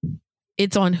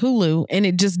it's on Hulu, and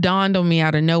it just dawned on me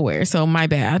out of nowhere. So my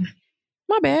bad.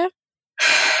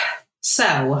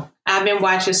 So I've been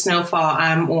watching Snowfall.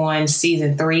 I'm on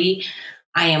season 3.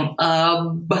 I am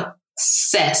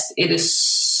obsessed. It is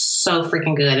so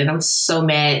freaking good. And I'm so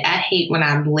mad. I hate when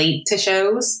I'm late to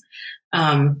shows.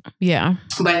 Yeah.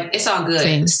 But it's all good.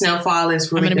 Same. Snowfall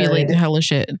is really good. I'm going to be late to hella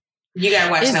shit. You got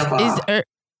to watch Snowfall.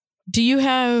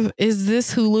 Is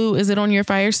this Hulu? Is it on your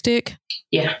Fire Stick?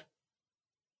 Yeah.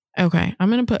 Okay. I'm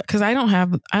going to put, cause I don't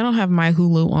have my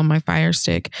Hulu on my Fire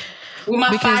Stick. Well,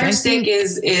 my Fire Stick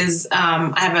is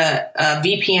I have a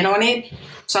VPN on it.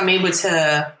 So I'm able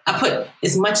to, I put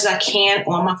as much as I can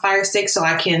on my Fire Stick so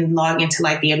I can log into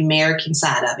like the American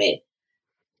side of it.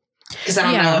 Cause I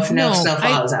don't know if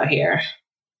Snowfall is out here.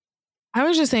 I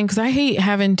was just saying, because I hate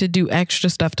having to do extra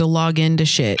stuff to log into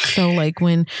shit. So like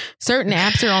when certain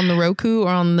apps are on the Roku or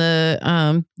on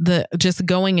the just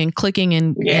going and clicking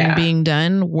and being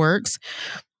done works.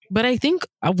 But I think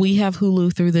we have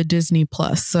Hulu through the Disney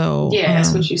Plus. So yeah,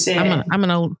 that's what you said. I'm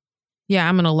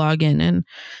gonna log in and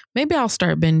maybe I'll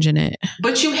start binging it.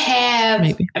 But you have,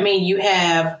 you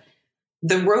have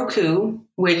the Roku,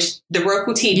 the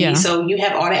Roku TV. Yeah. So you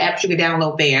have all the apps you can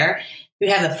download there. You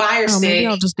have the Fire Stick. Maybe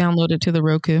I'll just download it to the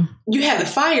Roku. You have the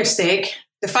Fire Stick.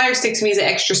 The Fire Stick to me is an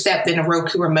extra step than a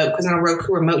Roku remote, because on a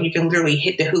Roku remote, you can literally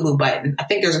hit the Hulu button. I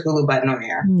think there's a Hulu button on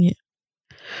there. Yeah.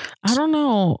 I don't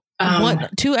know.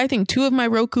 I think two of my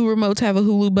Roku remotes have a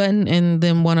Hulu button, and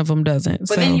then one of them doesn't.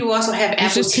 But then you also have Apple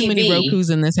TV. There's just too many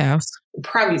Rokus in this house.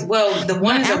 Probably. Well, the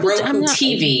one is a Roku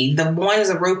TV. The one is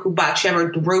a Roku box. You have a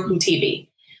Roku TV.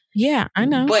 Yeah, I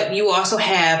know. But you also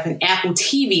have an Apple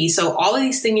TV. So all of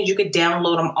these things, you could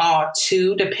download them all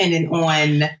too, depending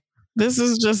on... This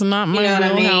is just not my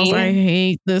wheelhouse. I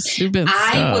hate this stupid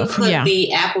stuff. I would put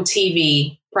the Apple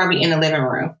TV probably in the living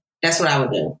room. That's what I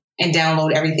would do. And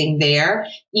download everything there,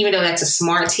 even though that's a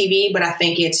smart TV. But I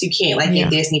think you can't get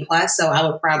Disney Plus. So I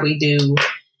would probably do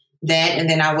that. And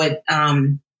then I would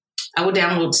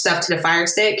download stuff to the Fire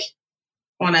Stick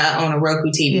on a Roku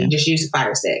TV. Yeah. Just use the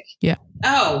Fire Stick. Yeah.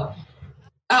 Oh,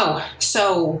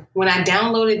 so when I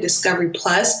downloaded Discovery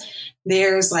Plus,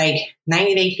 there's 90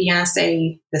 Day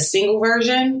Fiancé, the single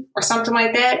version or something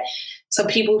like that. So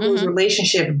people whose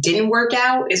relationship didn't work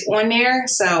out is on there.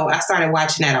 So I started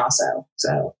watching that also.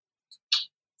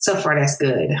 So far that's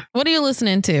good. What are you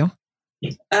listening to?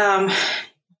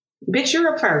 Bitch,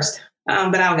 you're up first.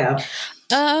 But I'll go.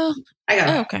 I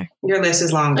go. Okay. Your list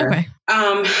is longer. Okay.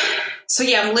 So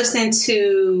yeah, I'm listening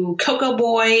to Coco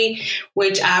Boy,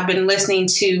 which I've been listening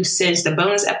to since the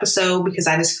bonus episode because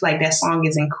I just feel like that song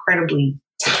is incredibly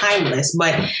timeless.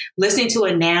 But listening to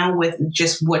it now with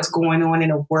just what's going on in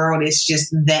the world is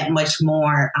just that much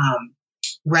more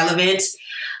relevant.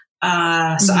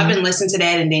 So I've been listening to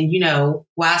that, and then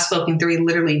Wild Spoken 3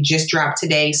 literally just dropped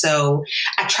today. So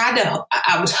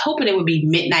I was hoping it would be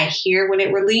midnight here when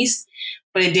it released,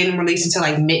 but it didn't release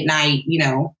until midnight,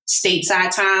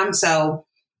 stateside time. So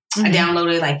I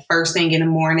downloaded first thing in the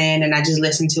morning, and I just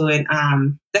listened to it.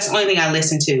 That's the only thing I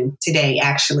listened to today,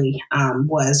 actually,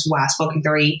 was Wild Spoken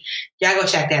 3. Y'all go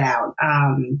check that out.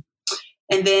 And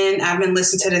then I've been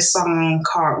listening to this song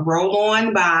called Roll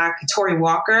On by Katori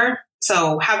Walker.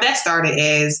 So how that started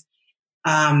is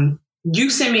you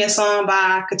send me a song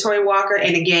by Katori Walker,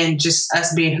 and again, just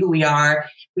us being who we are,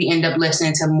 we end up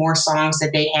listening to more songs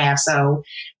that they have. So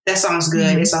that song's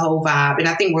good. It's a whole vibe. And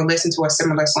I think we're listening to a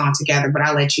similar song together, but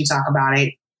I'll let you talk about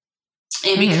it.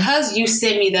 And because you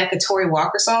sent me that Katori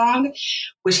Walker song,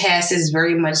 which has this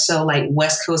very much so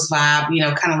West Coast vibe,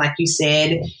 kind of like you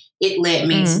said, it led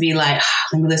me to be let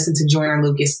me listen to Joyner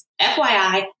Lucas.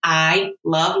 FYI, I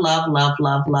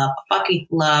fucking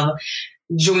love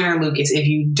Joyner Lucas. If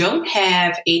you don't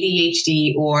have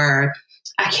ADHD or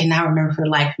I cannot remember for the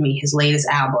life of me his latest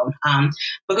album,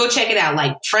 but go check it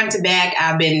out. Front to back,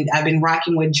 I've been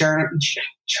rocking with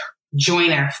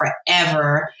Joyner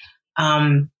forever.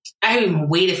 I even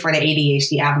waited for the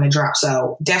ADHD album to drop,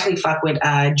 so definitely fuck with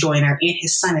Joyner. And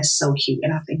his son is so cute,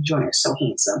 and I think Joyner is so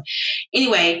handsome.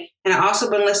 Anyway, and I also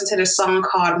been listening to this song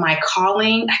called My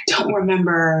Calling. I don't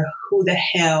remember who the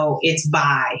hell it's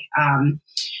by,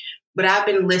 but I've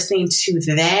been listening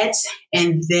to that.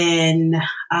 And then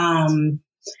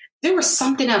there was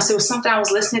something else. It was something I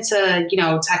was listening to,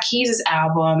 Takeeza's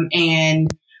album,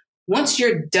 and once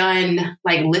you're done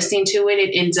listening to it,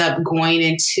 it ends up going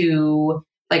into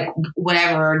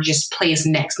whatever just plays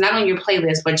next, not on your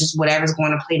playlist, but just whatever's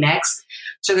going to play next.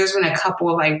 So there's been a couple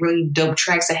of really dope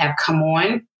tracks that have come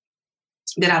on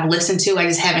that I've listened to. I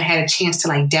just haven't had a chance to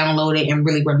download it and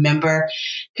really remember,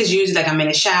 because usually I'm in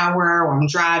a shower or I'm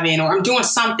driving or I'm doing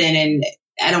something, and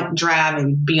I don't drive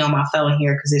and be on my phone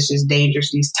here because it's just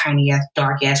dangerous, these tiny ass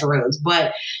dark ass roads.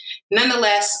 But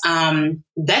nonetheless,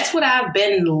 that's what I've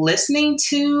been listening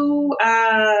to.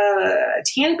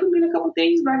 Tiana put me in a couple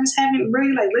things, but I just haven't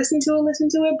really listened to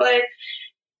it. But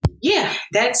yeah,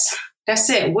 that's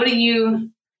it. What are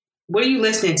you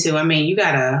listening to? I mean, you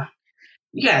got a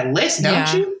list,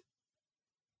 don't you?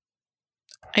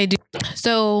 I do.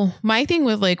 So my thing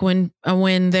with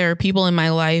when there are people in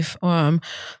my life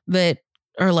that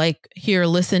are here,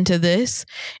 listen to this,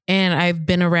 and I've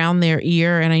been around their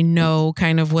ear and I know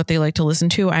kind of what they like to listen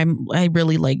to, I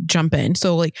really jump in.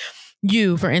 So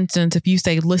you, for instance, if you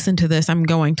say listen to this, I'm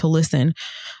going to listen.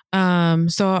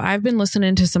 So I've been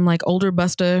listening to some older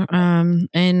Busta,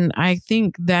 and I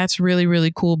think that's really,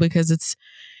 really cool because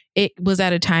it was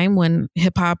at a time when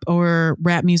hip hop or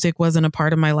rap music wasn't a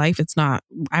part of my life.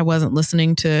 I wasn't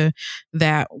listening to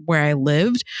that where I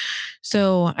lived.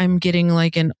 So I'm getting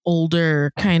an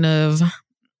older kind of,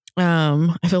 I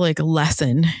feel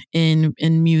lesson in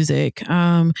music.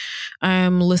 I'm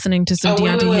listening to some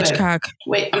Deontay Hitchcock.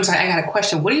 Wait, I'm sorry. I got a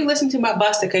question. What are you listening to about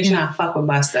Busta? Because you're not fuck with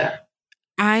Busta.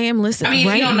 I am listening. I mean,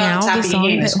 right if you don't know now, the song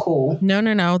is cool.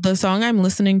 No. The song I'm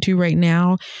listening to right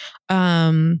now,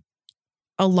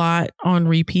 a lot on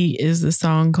repeat, is the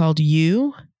song called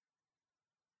You.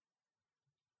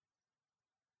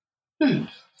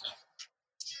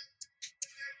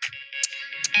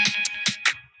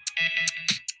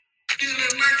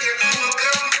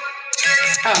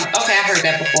 Oh, okay. I heard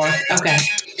that before. Okay.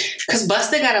 Because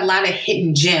Busta got a lot of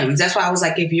hidden gems. That's why I was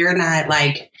like, if you're not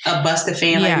like a Busta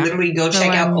fan, like literally go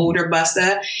check out older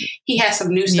Busta. He has some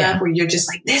new stuff where you're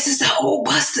just like, this is the old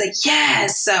Busta.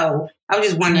 Yes. So I was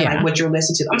just wondering like what you're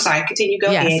listening to. I'm sorry. Continue. Go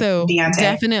ahead. So Deontay.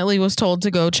 Definitely was told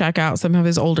to go check out some of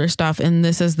his older stuff. And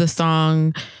this is the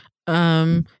song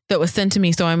that was sent to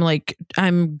me. So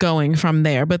I'm going from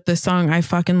there. But the song I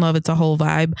fucking love. It's a whole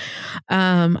vibe.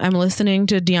 I'm listening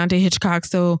to Deontay Hitchcock.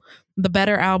 So the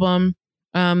Better album,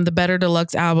 the Better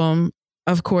Deluxe album.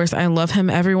 Of course, I love him.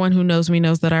 Everyone who knows me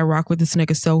knows that I rock with this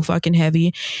nigga so fucking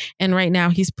heavy. And right now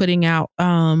he's putting out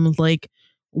like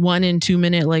 1 and 2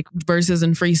 minute like verses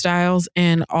and freestyles,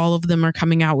 and all of them are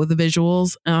coming out with the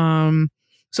visuals.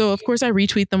 So of course I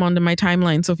retweet them onto my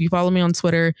timeline. So if you follow me on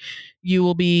Twitter,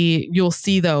 you'll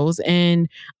see those. And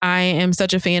I am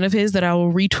such a fan of his that I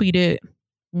will retweet it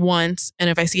once, and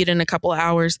if I see it in a couple of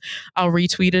hours, I'll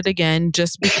retweet it again,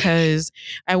 just because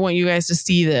I want you guys to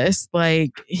see this.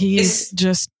 Like he's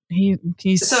so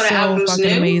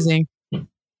fucking amazing.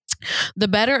 The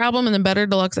Better album and the Better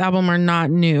Deluxe album are not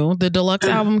new. The Deluxe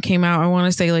album came out, I want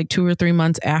to say like 2 or 3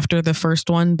 months after the first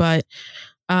one, but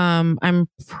I'm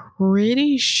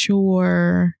pretty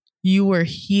sure you were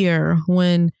here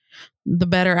when the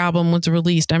Better album was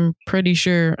released. I'm pretty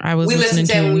sure I was listening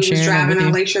to it when we was driving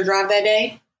on Lakeshore Drive that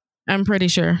day. I'm pretty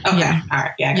sure. Okay. Yeah. All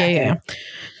right. Yeah.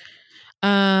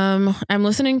 I'm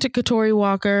listening to Katori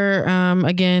Walker.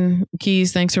 Again,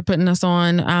 Keys, thanks for putting us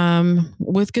on.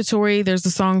 With Katori, there's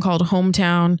a song called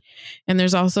Hometown, and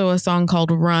there's also a song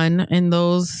called Run. And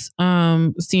those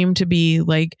seem to be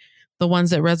like the ones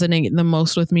that resonate the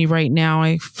most with me right now.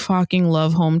 I fucking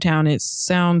love Hometown. It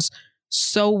sounds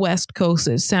so West Coast.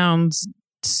 It sounds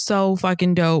so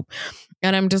fucking dope.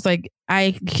 And I'm just like,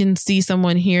 I can see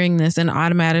someone hearing this and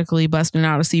automatically busting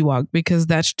out a C-Walk, because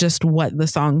that's just what the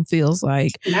song feels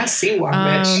like. Not C-Walk,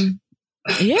 bitch.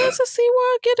 Yeah, it's a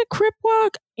C-Walk, get a Crip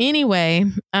Walk. Anyway,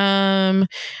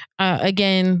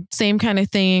 again, same kind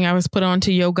of thing. I was put on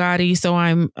to Yo Gotti, so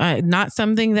I'm not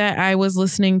something that I was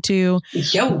listening to.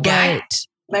 Yo Gotti.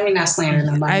 Let me not slander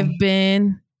nobody. I've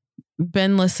been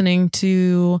listening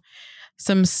to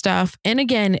some stuff. And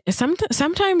again,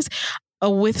 sometimes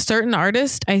with certain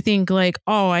artists, I think like,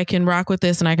 oh, I can rock with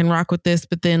this and I can rock with this.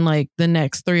 But then like the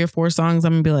next 3 or 4 songs,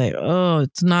 I'm gonna be like, oh,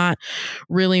 it's not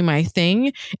really my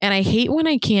thing. And I hate when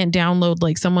I can't download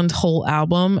like someone's whole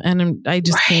album, and I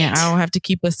just can't. I'll have to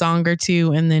keep a song or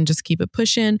two and then just keep it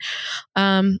pushing.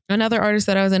 Another artist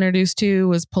that I was introduced to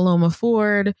was Paloma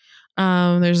Ford.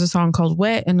 There's a song called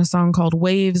Wet and a song called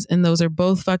Waves, and those are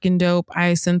both fucking dope.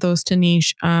 I sent those to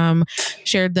Niche,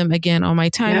 shared them again on my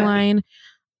timeline. Yeah.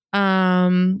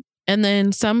 And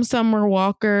then some Summer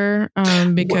Walker,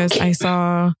 because I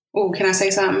saw. Oh, can I say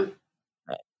something?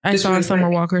 I saw a Summer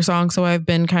Walker song, so I've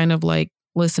been kind of like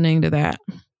listening to that.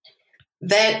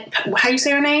 How you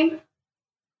say her name?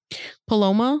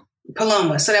 Paloma.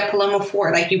 So that Paloma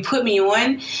Ford, like you put me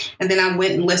on, and then I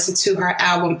went and listened to her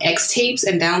album X Tapes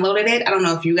and downloaded it. I don't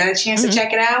know if you got a chance to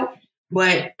check it out,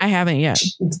 but I haven't yet.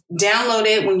 Download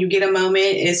it when you get a moment.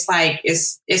 It's like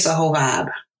it's a whole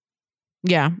vibe.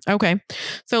 Yeah. Okay.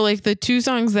 So like the 2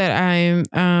 songs that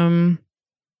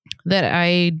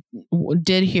I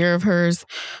did hear of hers,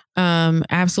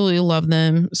 absolutely love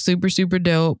them. Super, super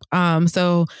dope.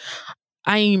 So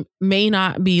I may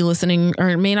not be listening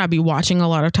or may not be watching a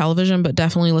lot of television, but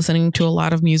definitely listening to a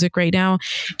lot of music right now.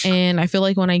 And I feel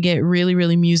like when I get really,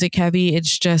 really music heavy,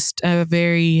 it's just a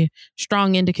very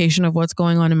strong indication of what's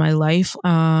going on in my life.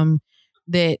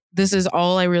 That this is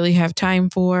all I really have time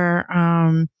for.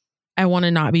 I want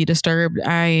to not be disturbed.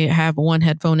 I have one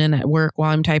headphone in at work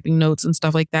while I'm typing notes and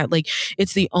stuff like that. Like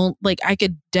it's the only, like I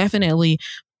could definitely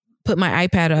put my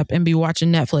iPad up and be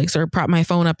watching Netflix, or prop my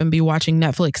phone up and be watching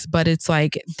Netflix. But it's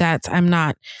like, that's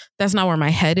not where my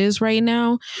head is right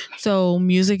now. So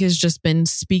music has just been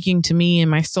speaking to me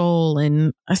and my soul.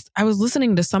 And I was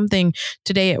listening to something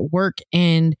today at work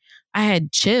and I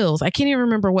had chills. I can't even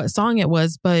remember what song it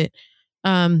was, but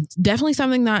definitely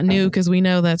something not new, because we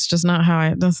know that's not how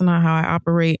I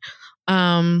operate.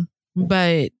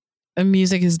 But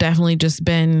music has definitely just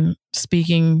been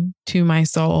speaking to my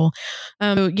soul.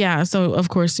 So of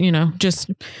course,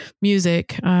 just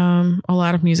music, a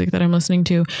lot of music that I'm listening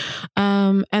to.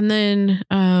 And then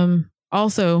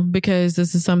also, because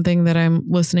this is something that I'm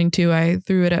listening to, I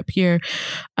threw it up here.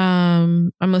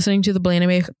 I'm listening to the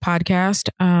Blanime podcast.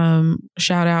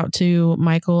 Shout out to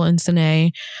Michael and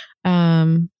Sine. I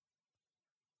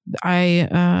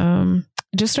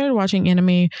just started watching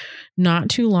anime not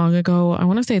too long ago. I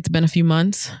want to say it's been a few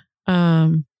months.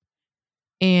 And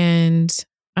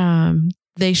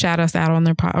they shout us out on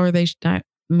their not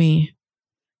me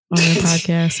on their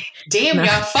podcast. Damn, No.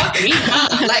 y'all, fuck me,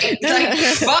 huh? Like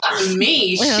fuck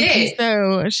me, shit.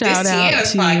 So shout this out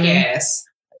Tiana's to podcast.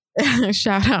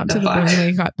 shout out The to the fuck?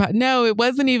 Brainly Hot Pod. No, it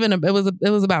wasn't even. It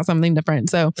was about something different.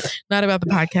 So not about the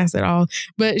podcast at all.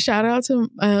 But shout out to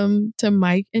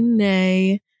Mike and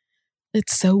Nay.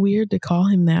 It's so weird to call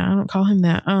him that. I don't call him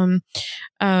that.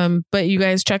 But you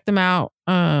guys check them out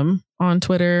on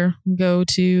Twitter. Go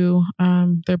to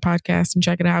their podcast and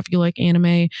check it out if you like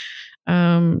anime.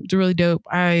 It's really dope.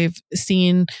 I've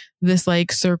seen this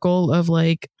like circle of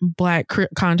like Black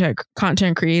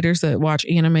content creators that watch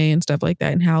anime and stuff like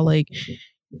that, and how like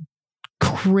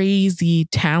crazy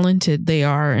talented they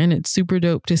are, and it's super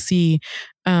dope to see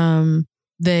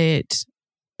that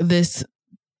this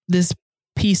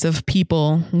piece of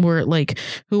people were like,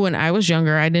 who when I was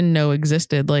younger I didn't know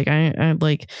existed. Like I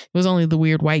like, it was only the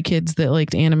weird white kids that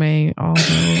liked anime, although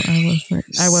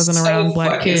I wasn't So around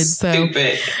Black fucking kids.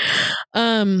 stupid.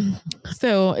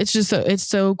 So it's just it's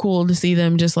so cool to see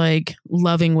them just like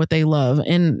loving what they love.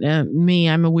 And me,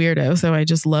 I'm a weirdo, so I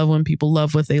just love when people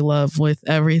love what they love with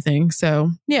everything.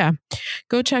 So yeah,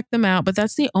 go check them out. But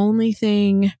that's the only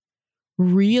thing.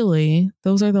 Really,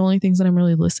 those are the only things that I'm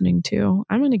really listening to.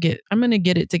 I'm gonna get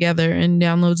it together and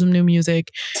download some new music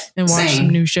and watch some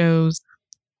new shows.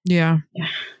 Yeah.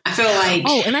 I feel like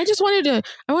and I just wanted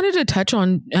to touch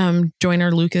on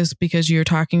Joyner Lucas, because you're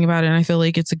talking about it, and I feel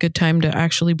like it's a good time to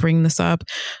actually bring this up.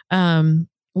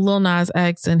 Lil Nas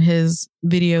X and his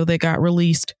video that got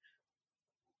released,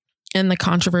 and the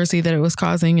controversy that it was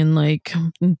causing in like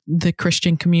the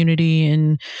Christian community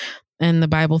and the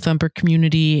Bible thumper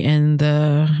community and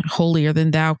the holier than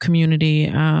thou community.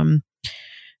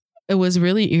 It was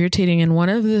really irritating. And one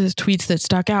of the tweets that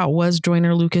stuck out was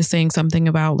Joyner Lucas saying something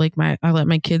about like I let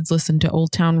my kids listen to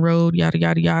Old Town Road, yada,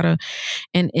 yada, yada.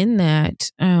 And in that,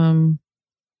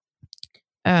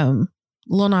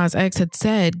 Lil Nas X had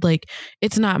said, like,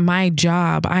 it's not my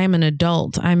job. I am an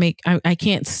adult. I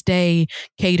can't stay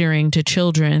catering to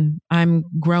children. I'm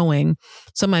growing.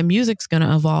 So my music's going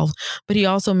to evolve. But he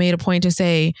also made a point to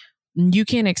say, you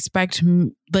can't expect,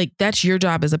 like, that's your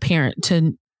job as a parent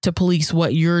to police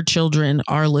what your children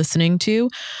are listening to.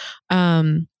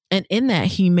 And in that,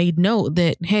 he made note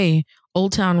that, hey,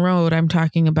 Old Town Road, I'm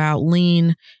talking about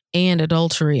lean and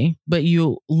adultery, but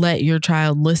you let your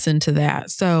child listen to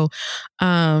that. So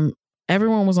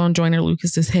everyone was on Joyner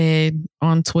Lucas's head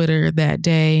on Twitter that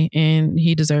day, and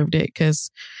he deserved it, because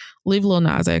leave Lil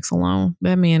Nas X alone.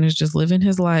 That man is just living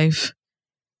his life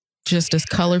just as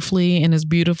colorfully and as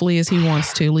beautifully as he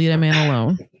wants to. Leave that man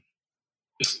alone.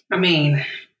 I mean,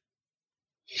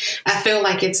 I feel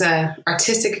like it's a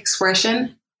artistic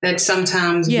expression that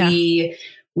sometimes we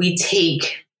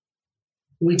take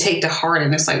to heart,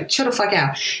 and it's like, chill the fuck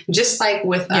out. Just like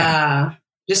with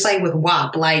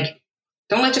WAP, like,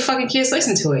 don't let your fucking kids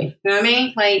listen to it. You know what I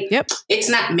mean? Like, It's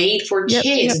not made for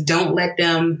kids. Don't let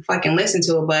them fucking listen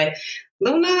to it. But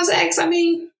Lil Nas X, I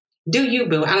mean, do you,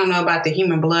 boo? I don't know about the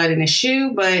human blood in the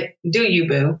shoe, but do you,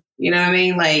 boo? You know what I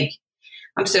mean? Like,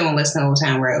 I'm still gonna listen to Old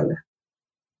Town Road.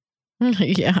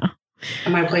 Yeah. I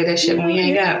might play that shit when we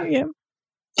hang up. Yeah.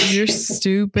 You're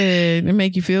stupid. It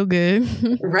make you feel good.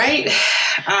 Right?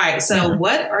 All right. So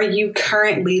what are you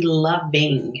currently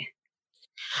loving?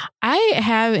 I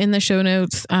have in the show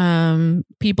notes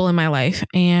people in my life.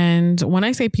 And when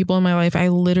I say people in my life, I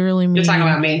literally mean... You're talking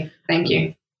about me. Thank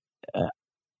you.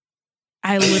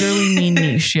 I literally mean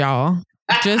niche, y'all.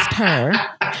 Just her.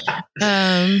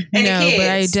 And no, the kids. But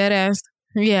I dead ass...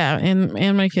 Yeah,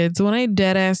 and my kids. When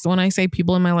I say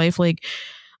people in my life, like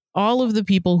all of the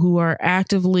people who are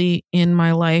actively in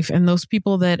my life and those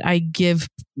people that I give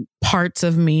parts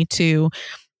of me to,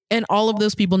 and all of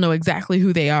those people know exactly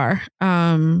who they are.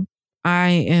 I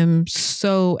am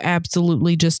so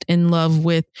absolutely just in love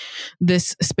with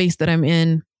this space that I'm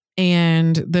in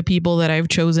and the people that I've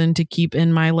chosen to keep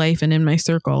in my life and in my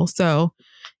circle. So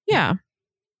yeah,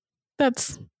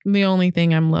 that's the only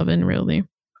thing I'm loving, really.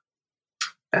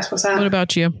 That's what's up. What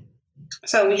about you?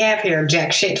 So we have here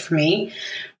jack shit for me.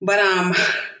 But I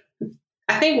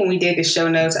think when we did the show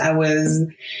notes, I was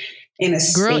in a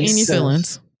space Girl, in your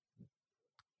feelings.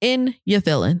 In your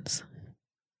feelings.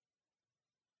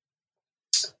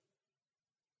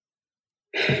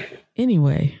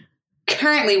 Anyway.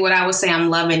 Currently, what I would say I'm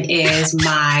loving is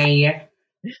my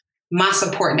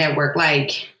support network,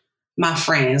 like my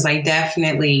friends, like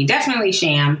definitely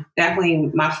Sham,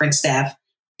 definitely my friend Steph,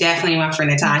 definitely my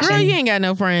friend Natasha. Girl, you ain't got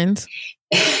no friends.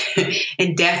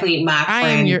 And definitely my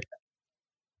friend.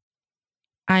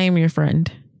 I am your friend.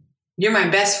 You're my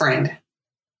best friend.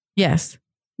 Yes.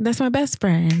 That's my best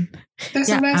friend. That's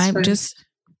my best friend.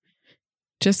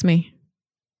 Just me.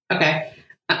 Okay.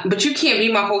 But you can't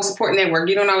be my whole support network.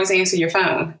 You don't always answer your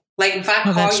phone. Like if I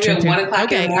call you at 1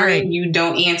 o'clock in the morning, you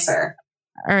don't answer.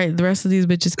 All right. The rest of these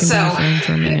bitches can be my friends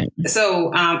for a minute.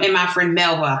 So, and my friend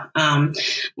Melva,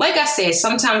 like I said,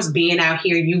 sometimes being out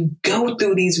here, you go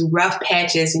through these rough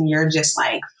patches and you're just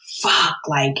like, fuck,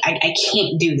 like I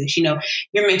can't do this. You know,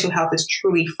 your mental health is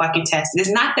truly fucking tested. It's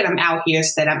not that I'm out here,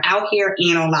 it's that I'm out here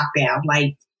and on lockdown.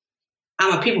 Like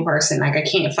I'm a people person. Like I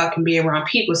can't fucking be around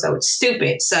people. So it's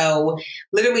stupid. So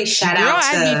literally shout out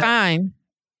to... I'd be fine.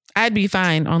 I'd be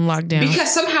fine on lockdown.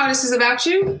 Because somehow this is about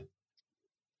you?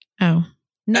 Oh.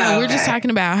 No, we're just talking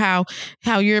about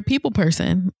how you're a people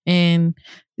person. And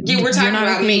we're talking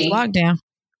about me. Lockdown.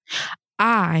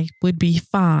 I would be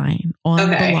fine on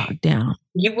the lockdown.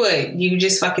 You would. You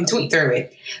just fucking tweet through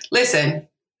it. Listen,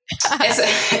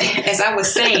 as I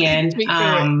was saying,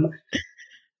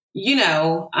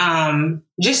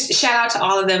 just shout out to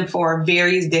all of them for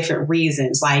various different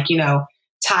reasons. Like,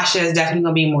 Tasha is definitely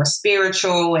going to be more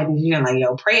spiritual and,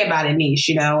 pray about it, niche,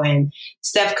 and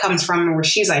Steph comes from where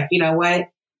she's like, you know what?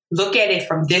 Look at it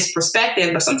from this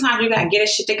perspective, but sometimes you got to get a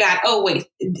shit to God. Oh, wait,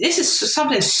 this is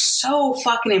something so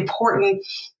fucking important.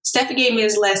 Steph gave me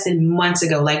this lesson months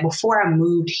ago, like before I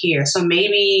moved here. So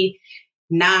maybe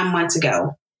 9 months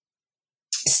ago,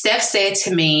 Steph said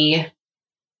to me,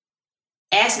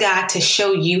 ask God to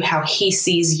show you how he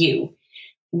sees you.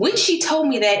 When she told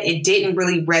me that, it didn't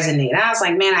really resonate. I was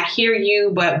like, man, I hear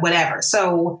you, but whatever.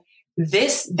 So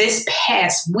this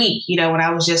past week, when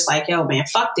I was just like, yo, man,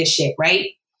 fuck this shit, right?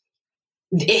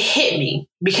 It hit me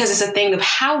because it's a thing of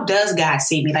how does God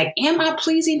see me? Like, am I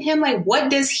pleasing him? Like, what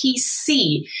does he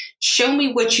see? Show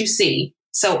me what you see.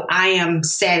 So I am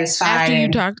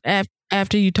satisfied.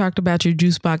 After you talked about your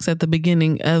juice box at the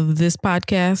beginning of this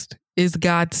podcast, is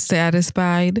God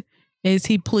satisfied? Is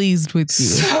he pleased with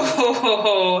you?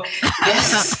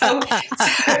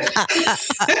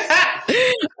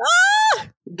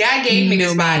 God gave me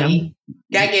this body.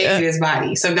 God gave me this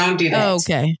body. So don't do that.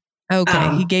 Okay.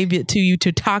 He gave it to you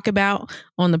to talk about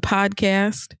on the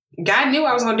podcast. God knew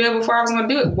I was going to do it before I was going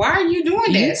to do it. Why are you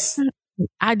doing this?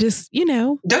 I just, Don't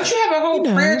you have a whole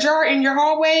prayer jar in your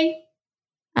hallway?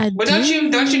 But don't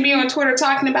you be on Twitter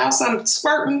talking about some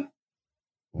squirting?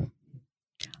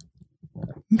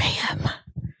 Ma'am.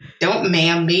 Don't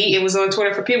ma'am me. It was on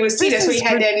Twitter for people to see. That's why you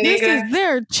had that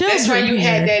nigga. That's why you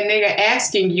had that nigga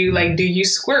asking you, like, do you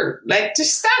squirt? Like,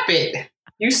 just stop it.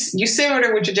 You sit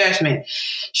her with your judgment.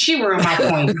 She ruined my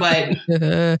point, but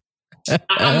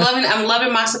I'm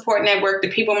loving my support network. The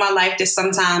people in my life that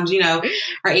sometimes, are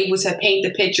able to paint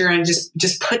the picture and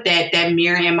just put that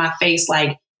mirror in my face.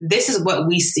 Like, this is what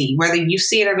we see, whether you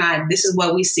see it or not. This is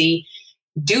what we see.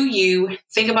 Do you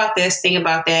think about this, think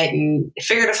about that, and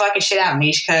figure the fucking shit out,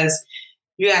 Mish, because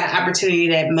you got an opportunity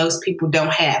that most people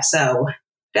don't have. So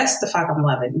that's the fuck I'm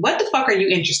loving. What the fuck are you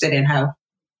interested in, ho?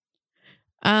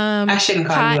 I shouldn't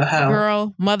call you a hoe.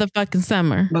 Girl, motherfucking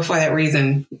summer. But for that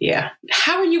reason, yeah.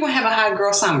 How are you gonna have a hot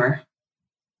girl summer?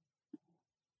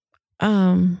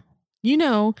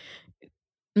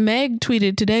 Meg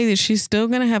tweeted today that she's still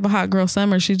gonna have a hot girl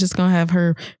summer. She's just gonna have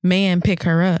her man pick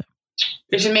her up.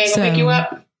 Is your man gonna pick you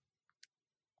up?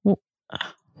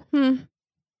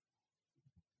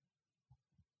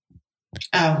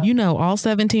 Oh. All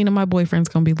 17 of my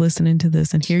boyfriends gonna be listening to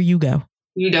this, and here you go.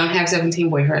 You don't have 17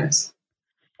 boyfriends.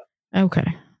 Okay.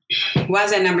 Why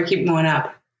does that number keep going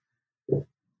up?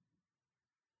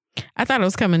 I thought it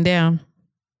was coming down.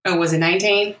 Oh, was it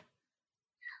 19?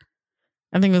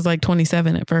 I think it was like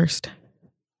 27 at first.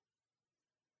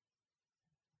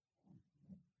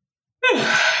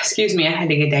 Excuse me, I had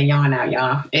to get that yawn out,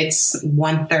 y'all. It's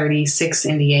 1:36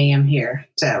 in the a.m. here,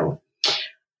 so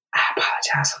I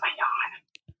apologize for my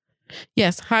yawn.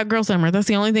 Yes, hot girl summer. That's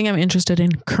the only thing I'm interested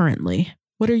in currently.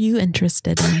 What are you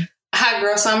interested in? Hot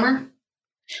girl summer?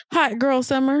 Hot girl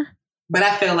summer. But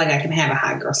I feel like I can have a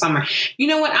hot girl summer. You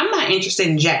know what? I'm not interested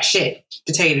in jack shit,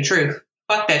 to tell you the truth.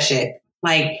 Fuck that shit.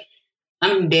 Like,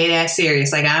 I'm dead ass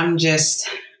serious. Like, I'm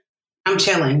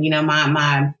chilling.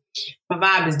 My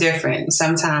vibe is different.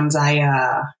 Sometimes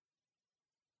I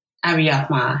be off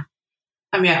my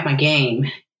game.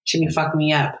 Should be fucking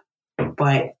me up.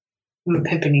 But I'm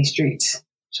pimping these streets.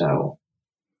 So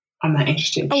I'm not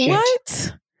interested in shit.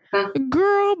 What? Huh?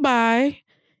 Girl, bye.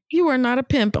 You are not a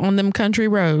pimp on them country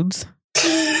roads.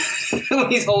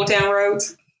 These old town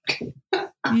roads.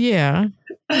 Yeah.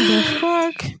 The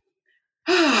fuck?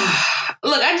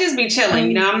 Look, I just be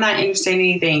chilling. I'm not interested in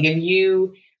anything. If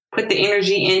you put the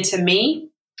energy into me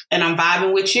and I'm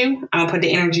vibing with you, I'm gonna put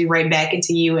the energy right back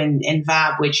into you and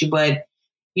vibe with you. But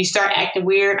you start acting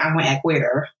weird, I'm gonna act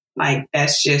weirder. Like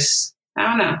that's just, I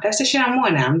don't know. That's the shit I'm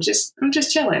on now. I'm just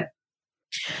chilling.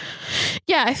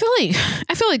 Yeah, I feel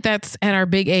like that's at our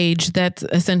big age. That's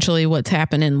essentially what's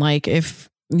happening. Like if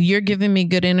you're giving me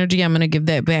good energy, I'm going to give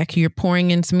that back. You're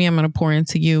pouring into me, I'm going to pour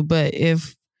into you. But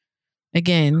if,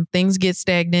 again, things get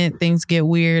stagnant, things get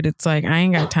weird, it's like, I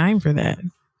ain't got time for that.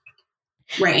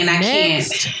 Right. And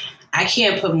I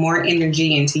can't put more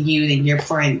energy into you than you're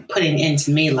putting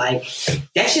into me. Like,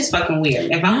 that's just fucking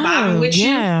weird. If I'm vibing with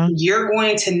you, you're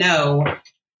going to know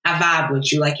I vibe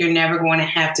with you. Like, you're never going to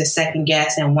have to second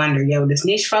guess and wonder, yo, does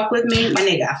Niche fuck with me? My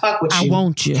nigga, I fuck with you. I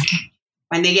want you.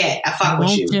 My nigga, I fuck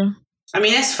with you. I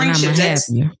mean, that's friendship.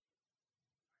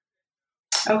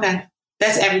 Okay.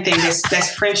 That's everything.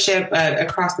 That's friendship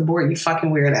across the board, you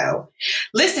fucking weirdo.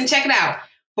 Listen, check it out.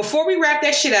 Before we wrap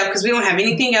that shit up, because we don't have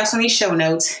anything else on these show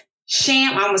notes,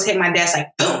 Sham, I almost hit my desk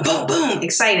like boom, boom, boom,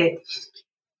 excited.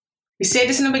 We said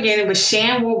this in the beginning, but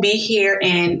Sham will be here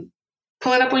and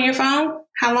pull it up on your phone.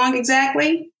 How long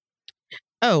exactly?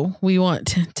 Oh, we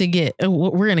want to get,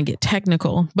 we're going to get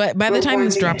technical, but by the time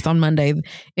this drops on Monday,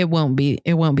 it won't be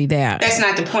that. That's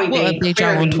not the point. We'll update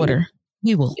y'all on Twitter.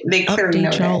 We will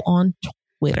update y'all on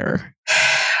Twitter.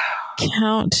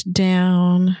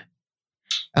 Countdown.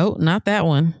 Oh, not that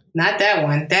one. Not that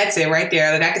one. That's it right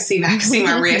there. Like I can see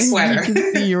my red sweater. You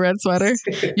can see your red sweater.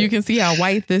 You can see how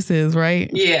white this is, right?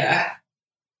 Yeah.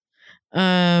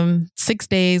 6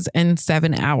 days and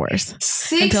 7 hours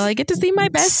until I get to see my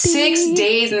bestie. 6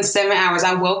 days and 7 hours.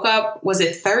 I woke up, was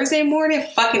it Thursday morning?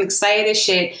 Fucking excited as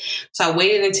shit. So I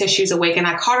waited until she was awake and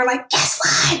I called her like, guess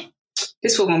what?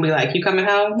 This fool gonna be like, you coming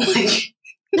home? Like,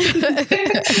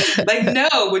 like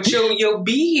no, but you'll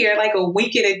be here like a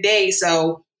week and a day.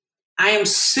 So I am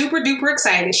super duper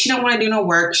excited. She don't want to do no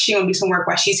work. She gonna do some work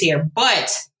while she's here.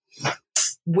 But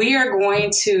we are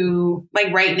going to,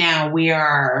 like right now, we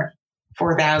are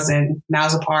 4,000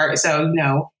 miles apart. So, you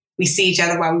know, we see each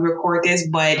other while we record this,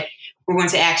 but we're going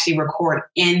to actually record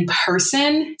in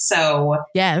person. So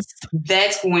yes,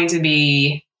 that's going to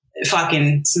be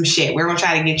fucking some shit. We're going to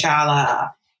try to get y'all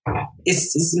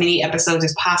as many episodes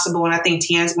as possible. And I think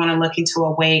Tian's going to look into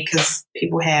a way because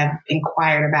people have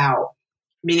inquired about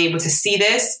being able to see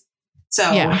this.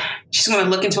 So she's going to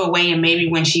look into a way, and maybe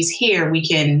when she's here, we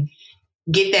can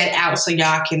get that out so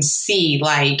y'all can see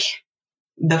like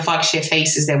the fuck shit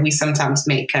faces that we sometimes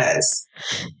make, because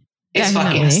it's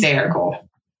fucking hysterical.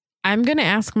 I'm going to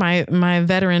ask my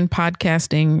veteran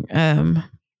podcasting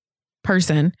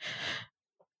person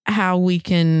how we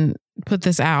can put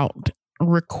this out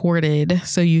recorded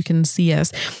so you can see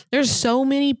us. There's so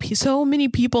many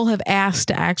people have asked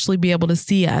to actually be able to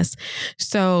see us.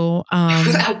 So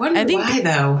I wonder why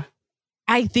though.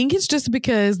 I think it's just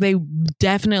because they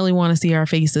definitely want to see our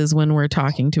faces when we're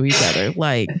talking to each other.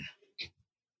 Like,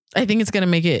 I think it's going to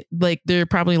make it like they're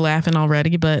probably laughing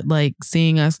already, but like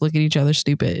seeing us look at each other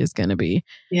stupid is going to be.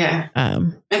 Yeah.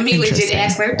 And me legit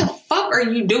ask, like, what the fuck are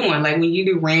you doing? Like when you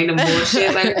do random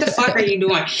bullshit, like what the fuck are you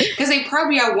doing? Because they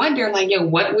probably are wondering like, yo,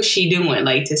 what was she doing?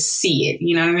 Like to see it,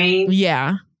 you know what I mean?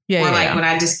 Yeah. Yeah. Or like when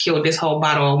I just killed this whole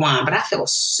bottle of wine, but I feel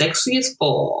sexy as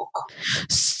fuck.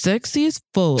 Sexy as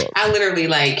fuck. I literally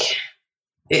like,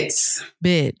 it's.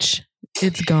 Bitch.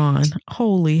 It's gone.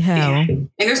 Holy hell. Yeah. And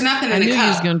there's nothing in the cup. I knew you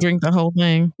was going to drink the whole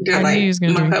thing. I knew you was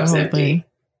going to drink the whole thing.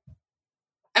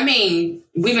 I mean,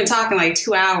 we've been talking like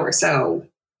 2 hours, so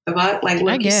like, look,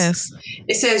 I guess.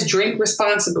 It says drink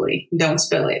responsibly. Don't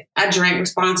spill it. I drank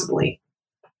responsibly.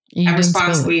 I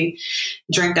responsibly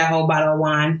drank that whole bottle of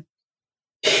wine.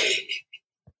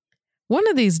 One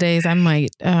of these days I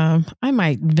might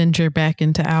venture back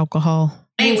into alcohol.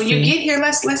 Hey, when you get here,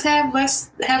 let's have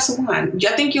some wine.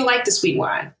 I think you'll like the sweet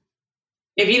wine.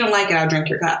 If you don't like it, I'll drink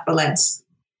your cup. But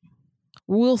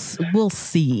we'll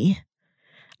see.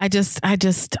 I just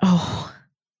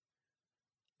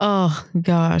oh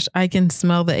gosh, I can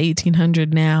smell the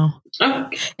 1800 now. Oh,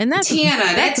 and that's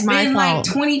Tiana, that's my been fault.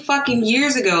 Like 20 fucking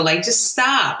years ago. Like, just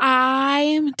stop.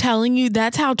 I'm telling you,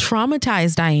 that's how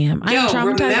traumatized I am. I'm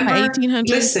traumatized by 1800.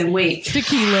 Listen, wait.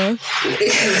 Tequila.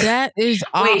 That is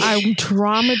all. I'm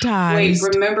traumatized. Wait,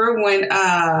 remember when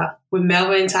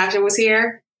Melvin and Tasha was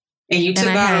here? And you took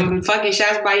fucking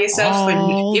shots by yourself.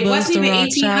 It wasn't even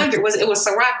 1800. It was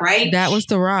Ciroc, right? That was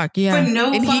Ciroc, yeah. For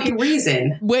no fucking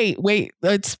reason. Wait.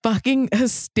 It's fucking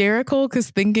hysterical because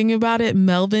thinking about it,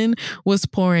 Melvin was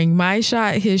pouring my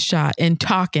shot, his shot, and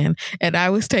talking. And I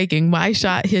was taking my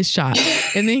shot, his shot.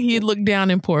 And then he'd look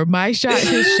down and pour my shot,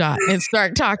 his shot, and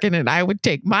start talking. And I would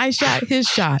take my shot, his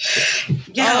shot.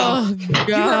 Yo, oh, God.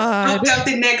 You were fucked up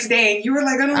the next day. And you were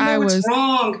like, I don't know what's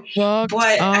wrong.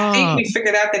 But I think we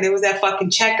figured out that it was that fucking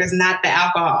Checkers, not the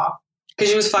alcohol.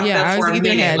 Because you was fucked up for a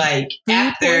minute. Like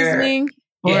after poisoning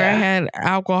or I had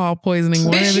alcohol poisoning.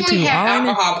 One of the two.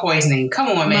 Alcohol poisoning. Come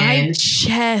on, man. My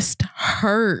chest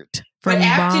hurt from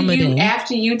vomiting.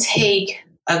 After you take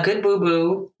a good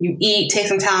boo-boo, you eat, take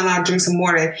some Tylenol, drink some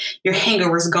water, your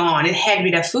hangover's gone. It had to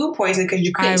be that food poisoning because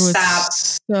you couldn't stop.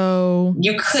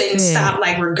 You couldn't stop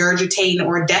like regurgitating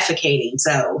or defecating.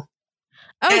 So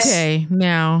okay,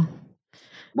 now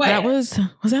what? That was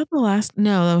that the last?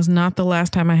 No, that was not the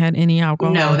last time I had any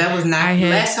alcohol. No, that was not.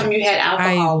 Last time you had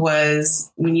alcohol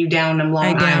was when you downed them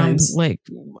Long Islands. Like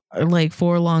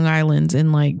 4 Long Islands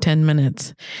in like 10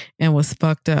 minutes and was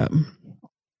fucked up.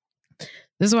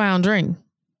 This is why I don't drink.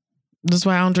 Because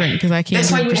I can't.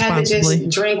 That's why you have to just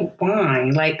drink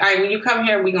wine. Like, all right, when you come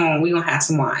here, we gonna have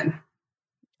some wine.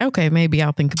 Okay, maybe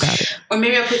I'll think about it. Or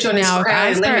maybe I'll put you on this Crown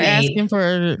and Lemonade. Now, I start asking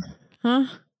for,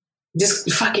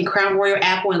 Just fucking Crown Royal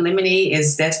Apple and Lemonade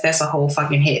that's a whole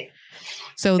fucking hit.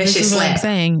 So this is what I'm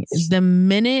saying. The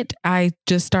minute I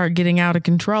just start getting out of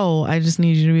control, I just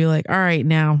need you to be like, all right,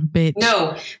 now, bitch.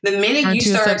 No, the minute you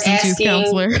start asking,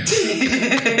 counselor?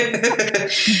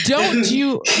 don't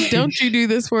you do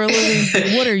this for a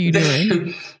living? What are you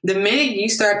doing? The minute you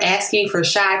start asking for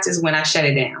shots is when I shut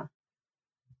it down.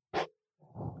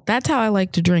 That's how I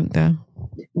like to drink, though.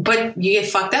 But you get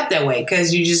fucked up that way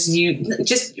because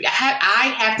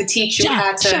I have to teach you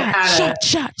how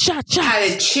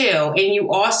to chill. And you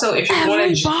also, if you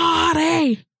want to,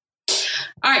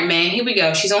 all right, man, here we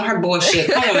go. She's on her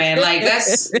bullshit. Come on, man. Like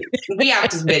we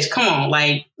out this bitch. Come on.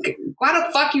 Like, why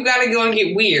the fuck you gotta go and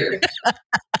get weird?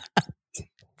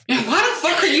 Why the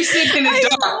fuck are you sitting in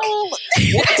the dark?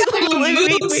 What type of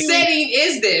mood setting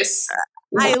is this?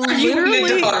 Why are you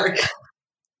in the dark?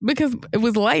 Because it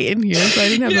was light in here, so I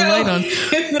didn't have the light on.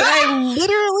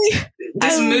 But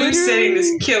this mood setting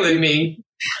is killing me.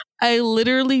 I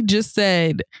literally just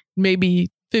said maybe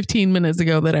 15 minutes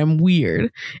ago that I'm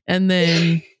weird. And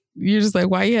then you're just like,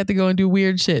 why you have to go and do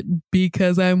weird shit?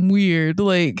 Because I'm weird.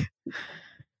 Like,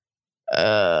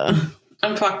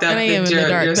 I'm fucked up. And I am in the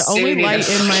dark. The only light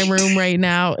in my room right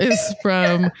now is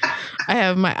from, I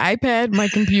have my iPad, my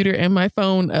computer, and my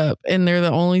phone up, and they're the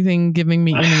only thing giving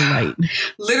me any light.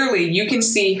 Literally, you can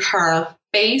see her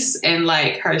face and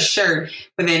like her shirt,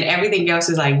 but then everything else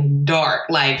is like dark,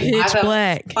 like pitch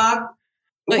black. Fuck?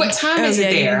 Like, what time is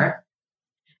it there?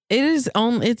 It is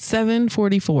it's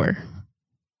 7:44.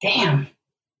 Damn,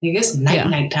 it's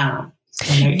night time.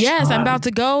 Yes, I'm about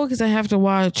to go because I have to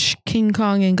watch King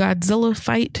Kong and Godzilla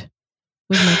fight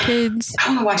with my kids. I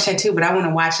want to watch that too, but I want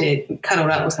to watch it cuddled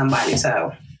up with somebody.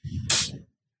 So,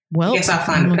 well, I guess I'll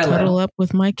find a pillow. Cuddle up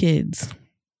with my kids.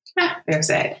 There's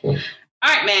that. All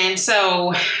right, man.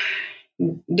 So,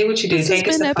 do what you do. Take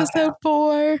us to episode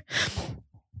 4.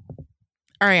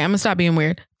 All right, I'm gonna stop being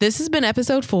weird. This has been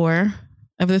episode 4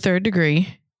 of The Third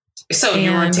Degree. So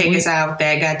you want to take us out,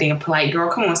 that goddamn polite girl?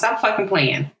 Come on, stop fucking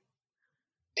playing.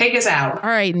 Take us out. All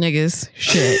right, niggas.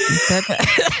 Shit.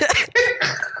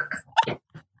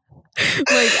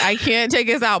 Like, I can't take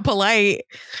us out polite.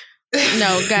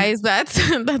 No, guys, that's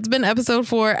been episode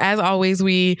 4. As always,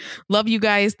 we love you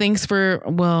guys. Thanks for,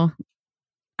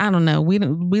 I don't know. We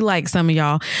like some of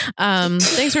y'all.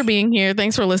 Thanks for being here.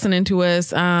 Thanks for listening to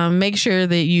us. Make sure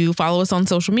that you follow us on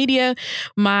social media.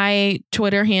 My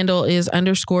Twitter handle is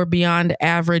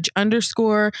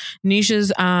 _beyond_average_.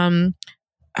 Nisha's,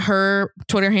 her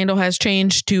Twitter handle has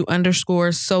changed to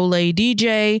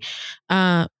 _SoleilDJ.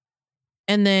 And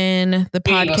then the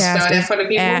podcast is for the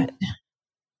people?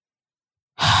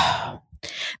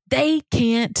 They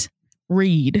can't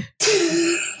read.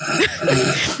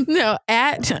 No,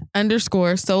 at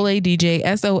 _SoleilDJ,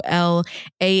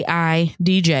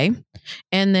 SOLAIDJ.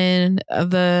 And then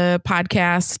the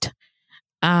podcast,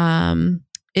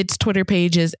 its Twitter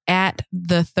page is at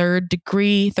The Third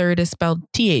Degree. Third is spelled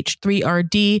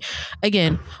TH3RD.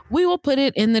 Again, we will put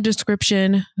it in the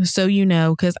description so you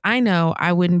know, because I know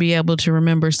I wouldn't be able to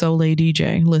remember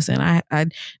SoleilDJ. Listen, I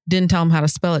didn't tell him how to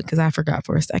spell it because I forgot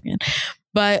for a second.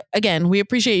 But again, we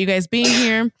appreciate you guys being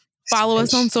here. Follow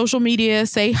us on social media.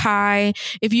 Say hi.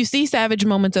 If you see savage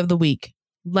moments of the week,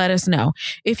 let us know.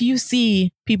 If you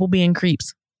see people being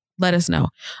creeps, let us know.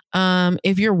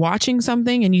 If you're watching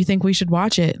something and you think we should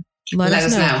watch it, let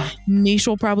us know. Niche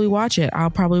will probably watch it. I'll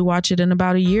probably watch it in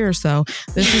about a year or so.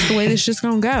 This is the way this just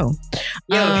gonna go.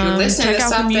 Yo, if you're listening to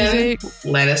something,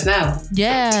 let us know.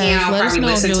 Yeah, Tiana will probably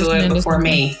listen to it before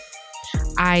me.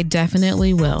 I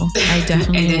definitely will. And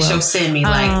then she'll send me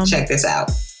check this out.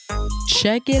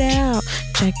 Check it out.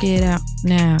 Check it out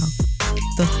now.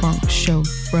 The Funk Show,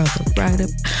 brother, right up.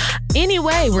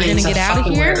 Anyway, we're going to get out of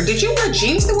here. Did you wear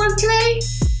jeans to work today?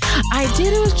 I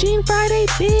did. It was Jean Friday,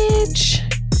 bitch.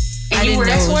 And I you didn't wear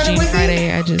know that it was sweater Jean with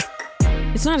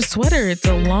Friday. It's not a sweater. It's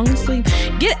a long sleeve.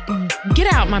 Get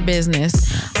out my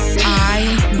business.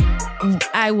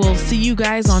 I will see you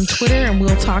guys on Twitter, and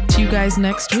we'll talk to you guys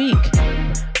next week.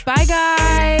 Bye,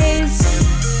 guys.